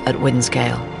fire at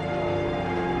Windscale.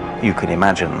 You could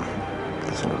imagine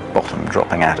the sort of bottom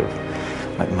dropping out of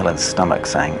Macmillan's stomach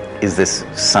saying, is this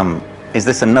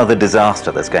another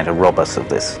disaster that's going to rob us of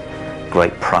this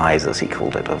great prize, as he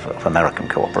called it, of American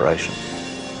cooperation?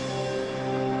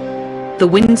 The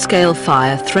Windscale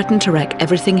fire threatened to wreck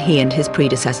everything he and his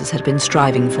predecessors had been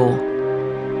striving for.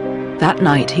 That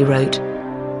night he wrote,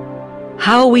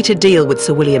 "How are we to deal with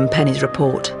Sir William Penny's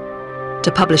report?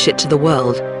 To publish it to the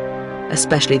world,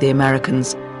 especially the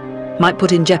Americans, might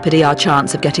put in jeopardy our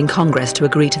chance of getting Congress to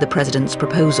agree to the President's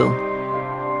proposal."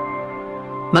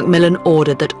 Macmillan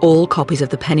ordered that all copies of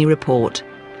the Penny report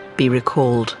be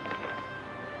recalled.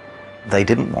 They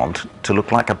didn't want to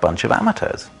look like a bunch of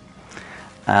amateurs.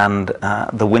 And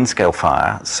the Windscale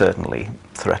fire certainly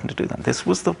threatened to do that. This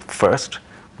was the first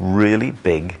really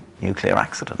big nuclear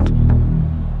accident.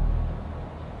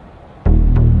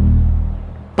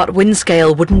 But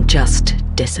Windscale wouldn't just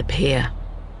disappear.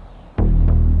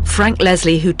 Frank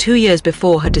Leslie, who 2 years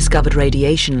before had discovered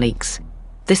radiation leaks,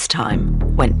 this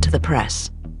time went to the press.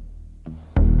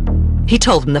 He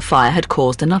told them the fire had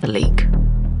caused another leak.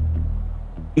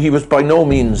 He was by no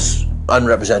means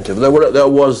unrepresentative. There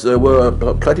were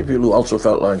plenty of people who also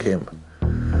felt like him,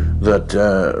 that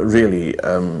really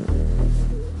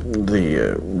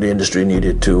the industry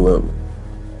needed to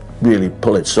really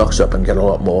pull its socks up and get a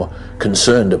lot more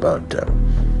concerned about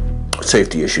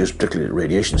safety issues, particularly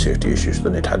radiation safety issues,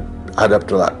 than it had up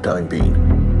to that time been.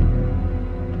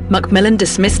 Macmillan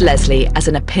dismissed Leslie as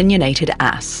an opinionated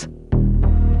ass.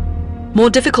 More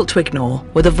difficult to ignore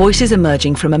were the voices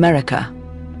emerging from America.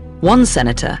 One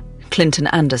senator, Clinton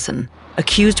Anderson,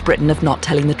 accused Britain of not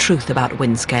telling the truth about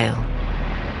Windscale.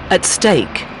 At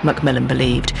stake, Macmillan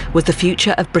believed, was the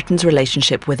future of Britain's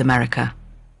relationship with America.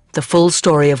 The full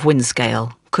story of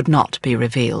Windscale could not be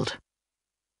revealed.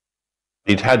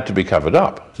 It had to be covered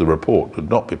up. The report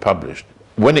could not be published.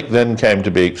 When it then came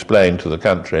to be explained to the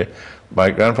country,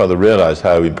 my grandfather realised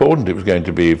how important it was going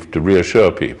to be to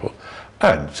reassure people,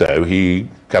 and so he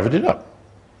covered it up,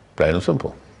 plain and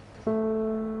simple.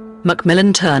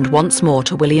 Macmillan turned once more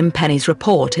to William Penny's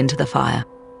report into the fire.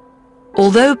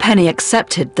 Although Penny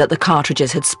accepted that the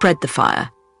cartridges had spread the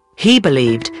fire, he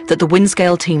believed that the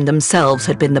Windscale team themselves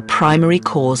had been the primary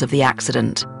cause of the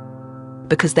accident,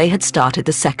 because they had started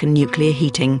the second nuclear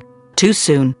heating too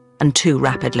soon and too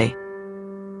rapidly.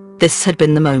 This had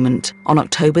been the moment, on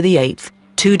October the 8th,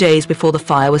 2 days before the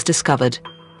fire was discovered,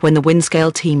 when the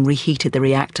Windscale team reheated the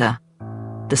reactor,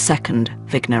 the second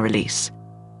Vigna release.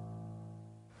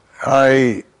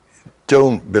 I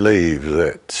don't believe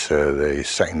that the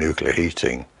second nuclear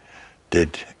heating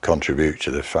did contribute to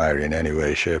the fire in any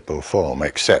way, shape or form,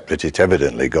 except that it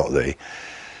evidently got the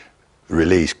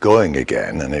release going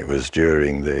again, and it was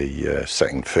during the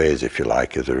second phase, if you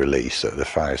like, of the release that the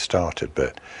fire started.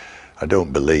 But I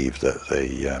don't believe that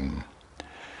the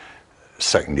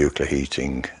second nuclear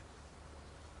heating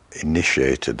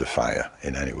initiated the fire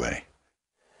in any way.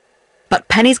 But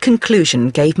Penny's conclusion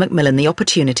gave Macmillan the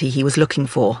opportunity he was looking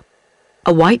for.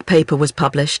 A white paper was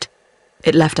published.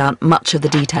 It left out much of the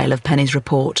detail of Penny's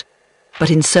report,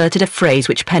 but inserted a phrase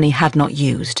which Penny had not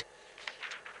used.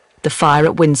 The fire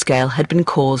at Windscale had been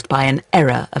caused by an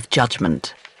error of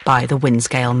judgment by the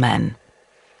Windscale men.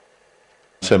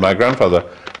 So my grandfather,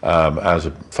 as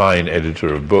a fine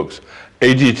editor of books,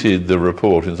 edited the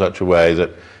report in such a way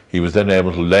that he was then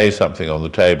able to lay something on the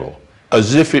table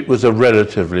as if it was a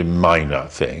relatively minor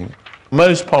thing.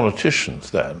 Most politicians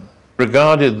then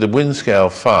regarded the Windscale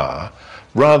fire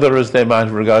rather as they might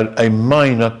have regarded a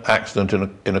minor accident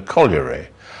in a colliery.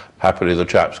 Happily the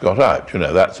chaps got out, you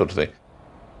know, that sort of thing.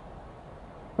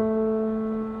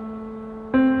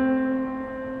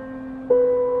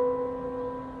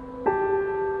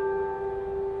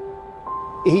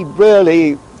 He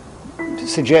really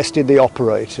suggested the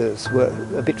operators were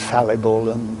a bit fallible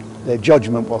and their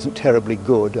judgment wasn't terribly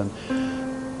good, and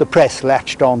the press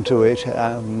latched onto it,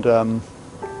 and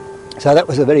so that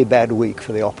was a very bad week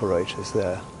for the operators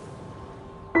there.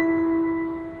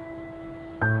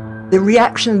 The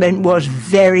reaction then was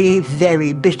very,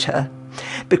 very bitter,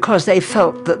 because they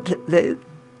felt that the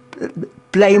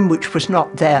blame, which was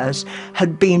not theirs,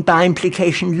 had been by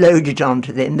implication loaded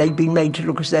onto them. They'd been made to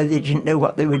look as though they didn't know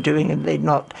what they were doing, and they'd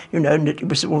not, you know, and it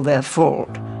was all their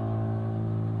fault.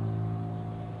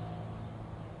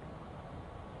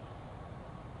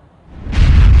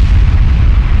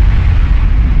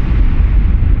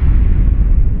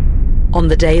 On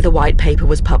the day the white paper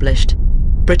was published,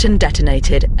 Britain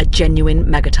detonated a genuine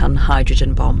megaton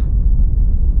hydrogen bomb.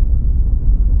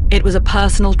 It was a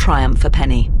personal triumph for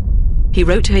Penny. He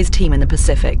wrote to his team in the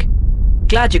Pacific,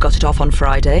 "Glad you got it off on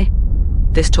Friday.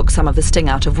 This took some of the sting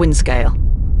out of Windscale.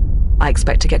 I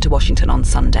expect to get to Washington on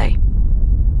Sunday."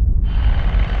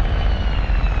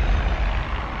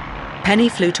 Penny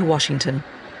flew to Washington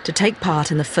to take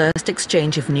part in the first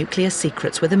exchange of nuclear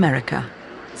secrets with America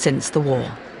since the war.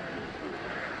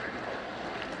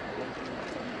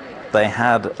 They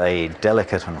had a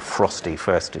delicate and frosty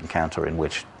first encounter in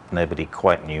which nobody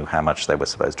quite knew how much they were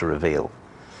supposed to reveal.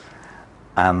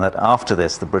 And that after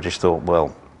this, the British thought,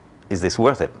 well, is this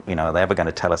worth it? You know, are they ever going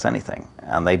to tell us anything?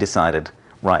 And they decided,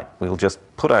 right, we'll just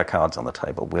put our cards on the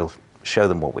table. We'll show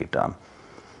them what we've done.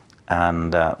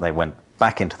 And they went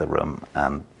back into the room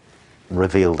and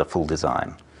revealed a full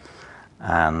design.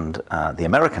 And the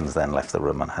Americans then left the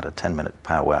room and had a 10-minute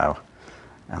powwow.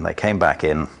 And they came back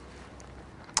in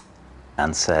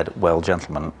and said, well,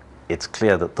 gentlemen, it's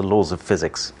clear that the laws of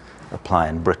physics apply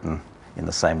in Britain in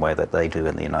the same way that they do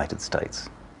in the United States.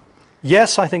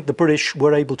 Yes, I think the British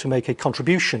were able to make a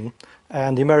contribution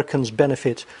and the Americans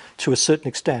benefit to a certain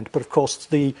extent. But of course,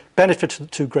 the benefit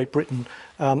to Great Britain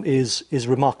is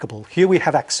remarkable. Here we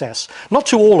have access, not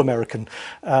to all American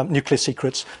nuclear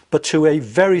secrets, but to a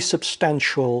very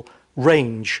substantial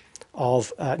range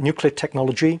of nuclear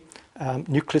technology,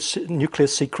 nuclear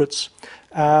secrets,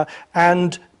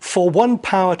 and for one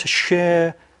power to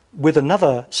share with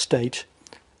another state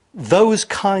those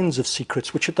kinds of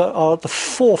secrets, which are at the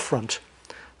forefront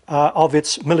of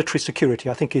its military security,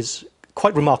 I think is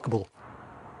quite remarkable.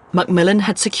 Macmillan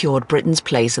had secured Britain's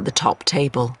place at the top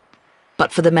table,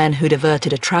 but for the men who'd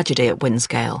averted a tragedy at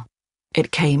Windscale,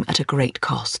 it came at a great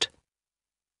cost.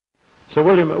 So,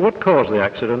 William, what caused the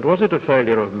accident? Was it a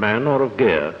failure of man or of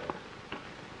gear?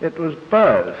 It was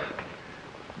both.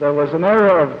 There was an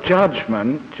error of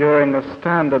judgment during a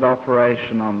standard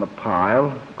operation on the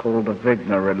pile, called a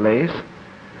Wigner release,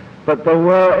 but there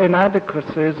were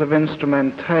inadequacies of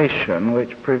instrumentation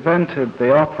which prevented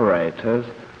the operators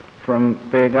from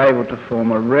being able to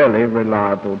form a really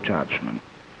reliable judgment.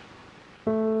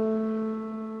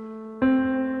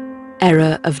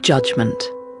 Error of judgment.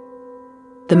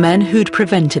 The men who'd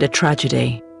prevented a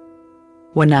tragedy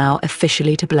were now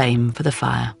officially to blame for the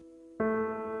fire.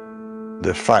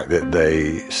 The fact that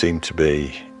they seemed to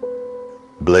be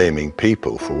blaming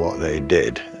people for what they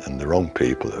did, and the wrong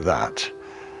people at that,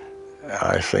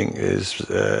 I think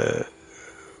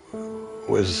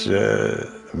was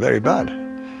very bad.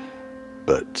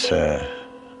 But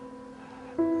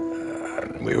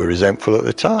we were resentful at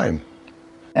the time.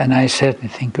 And I certainly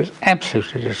think it was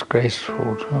absolutely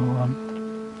disgraceful to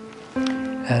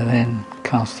then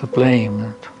cast the blame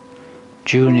at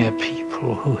junior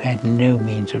people who had no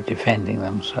means of defending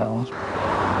themselves.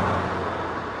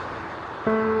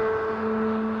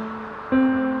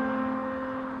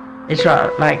 It's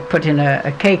like putting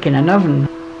a cake in an oven.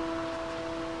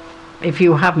 If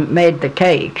you haven't made the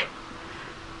cake,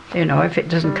 you know, if it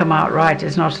doesn't come out right,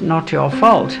 it's not your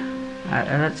fault.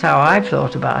 That's how I've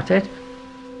thought about it.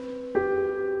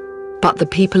 But the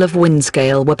people of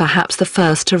Windscale were perhaps the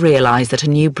first to realise that a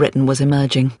new Britain was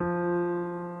emerging.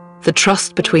 The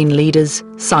trust between leaders,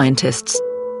 scientists,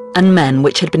 and men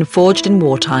which had been forged in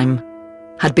wartime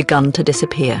had begun to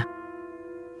disappear.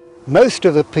 Most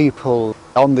of the people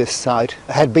on this site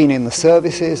had been in the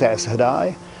services, as had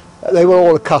I. They were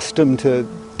all accustomed to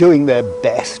doing their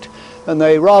best, and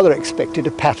they rather expected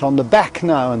a pat on the back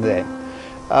now and then.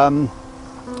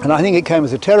 And I think it came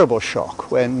as a terrible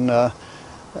shock when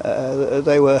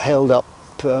they were held up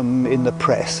in the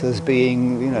press as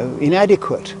being, you know,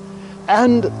 inadequate.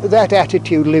 And that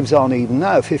attitude lives on even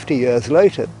now, 50 years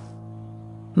later.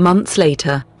 Months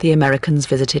later, the Americans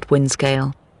visited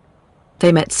Windscale.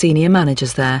 They met senior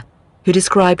managers there, who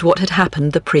described what had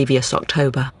happened the previous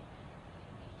October.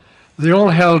 They all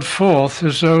held forth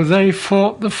as though they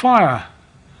fought the fire.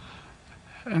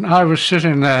 And I was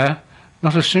sitting there,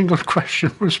 not a single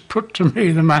question was put to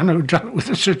me, the man who dealt with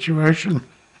the situation.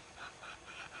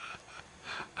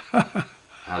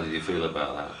 How did you feel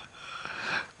about that?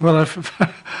 Well,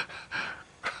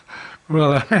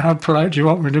 well, how polite do you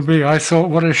want me to be? I thought,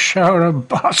 what a shower of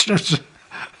bastards.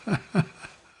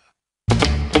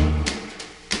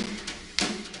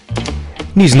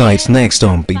 Newsnight next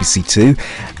on BBC Two.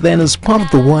 Then, as part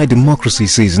of the Why Democracy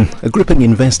season, a gripping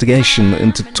investigation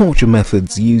into torture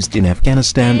methods used in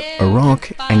Afghanistan,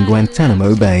 Iraq and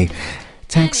Guantanamo Bay.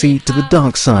 Taxi to the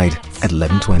Dark Side at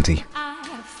 11:20.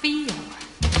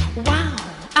 Wow,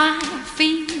 I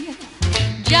feel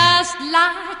just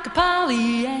like a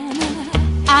Pollyanna.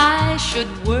 I should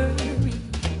work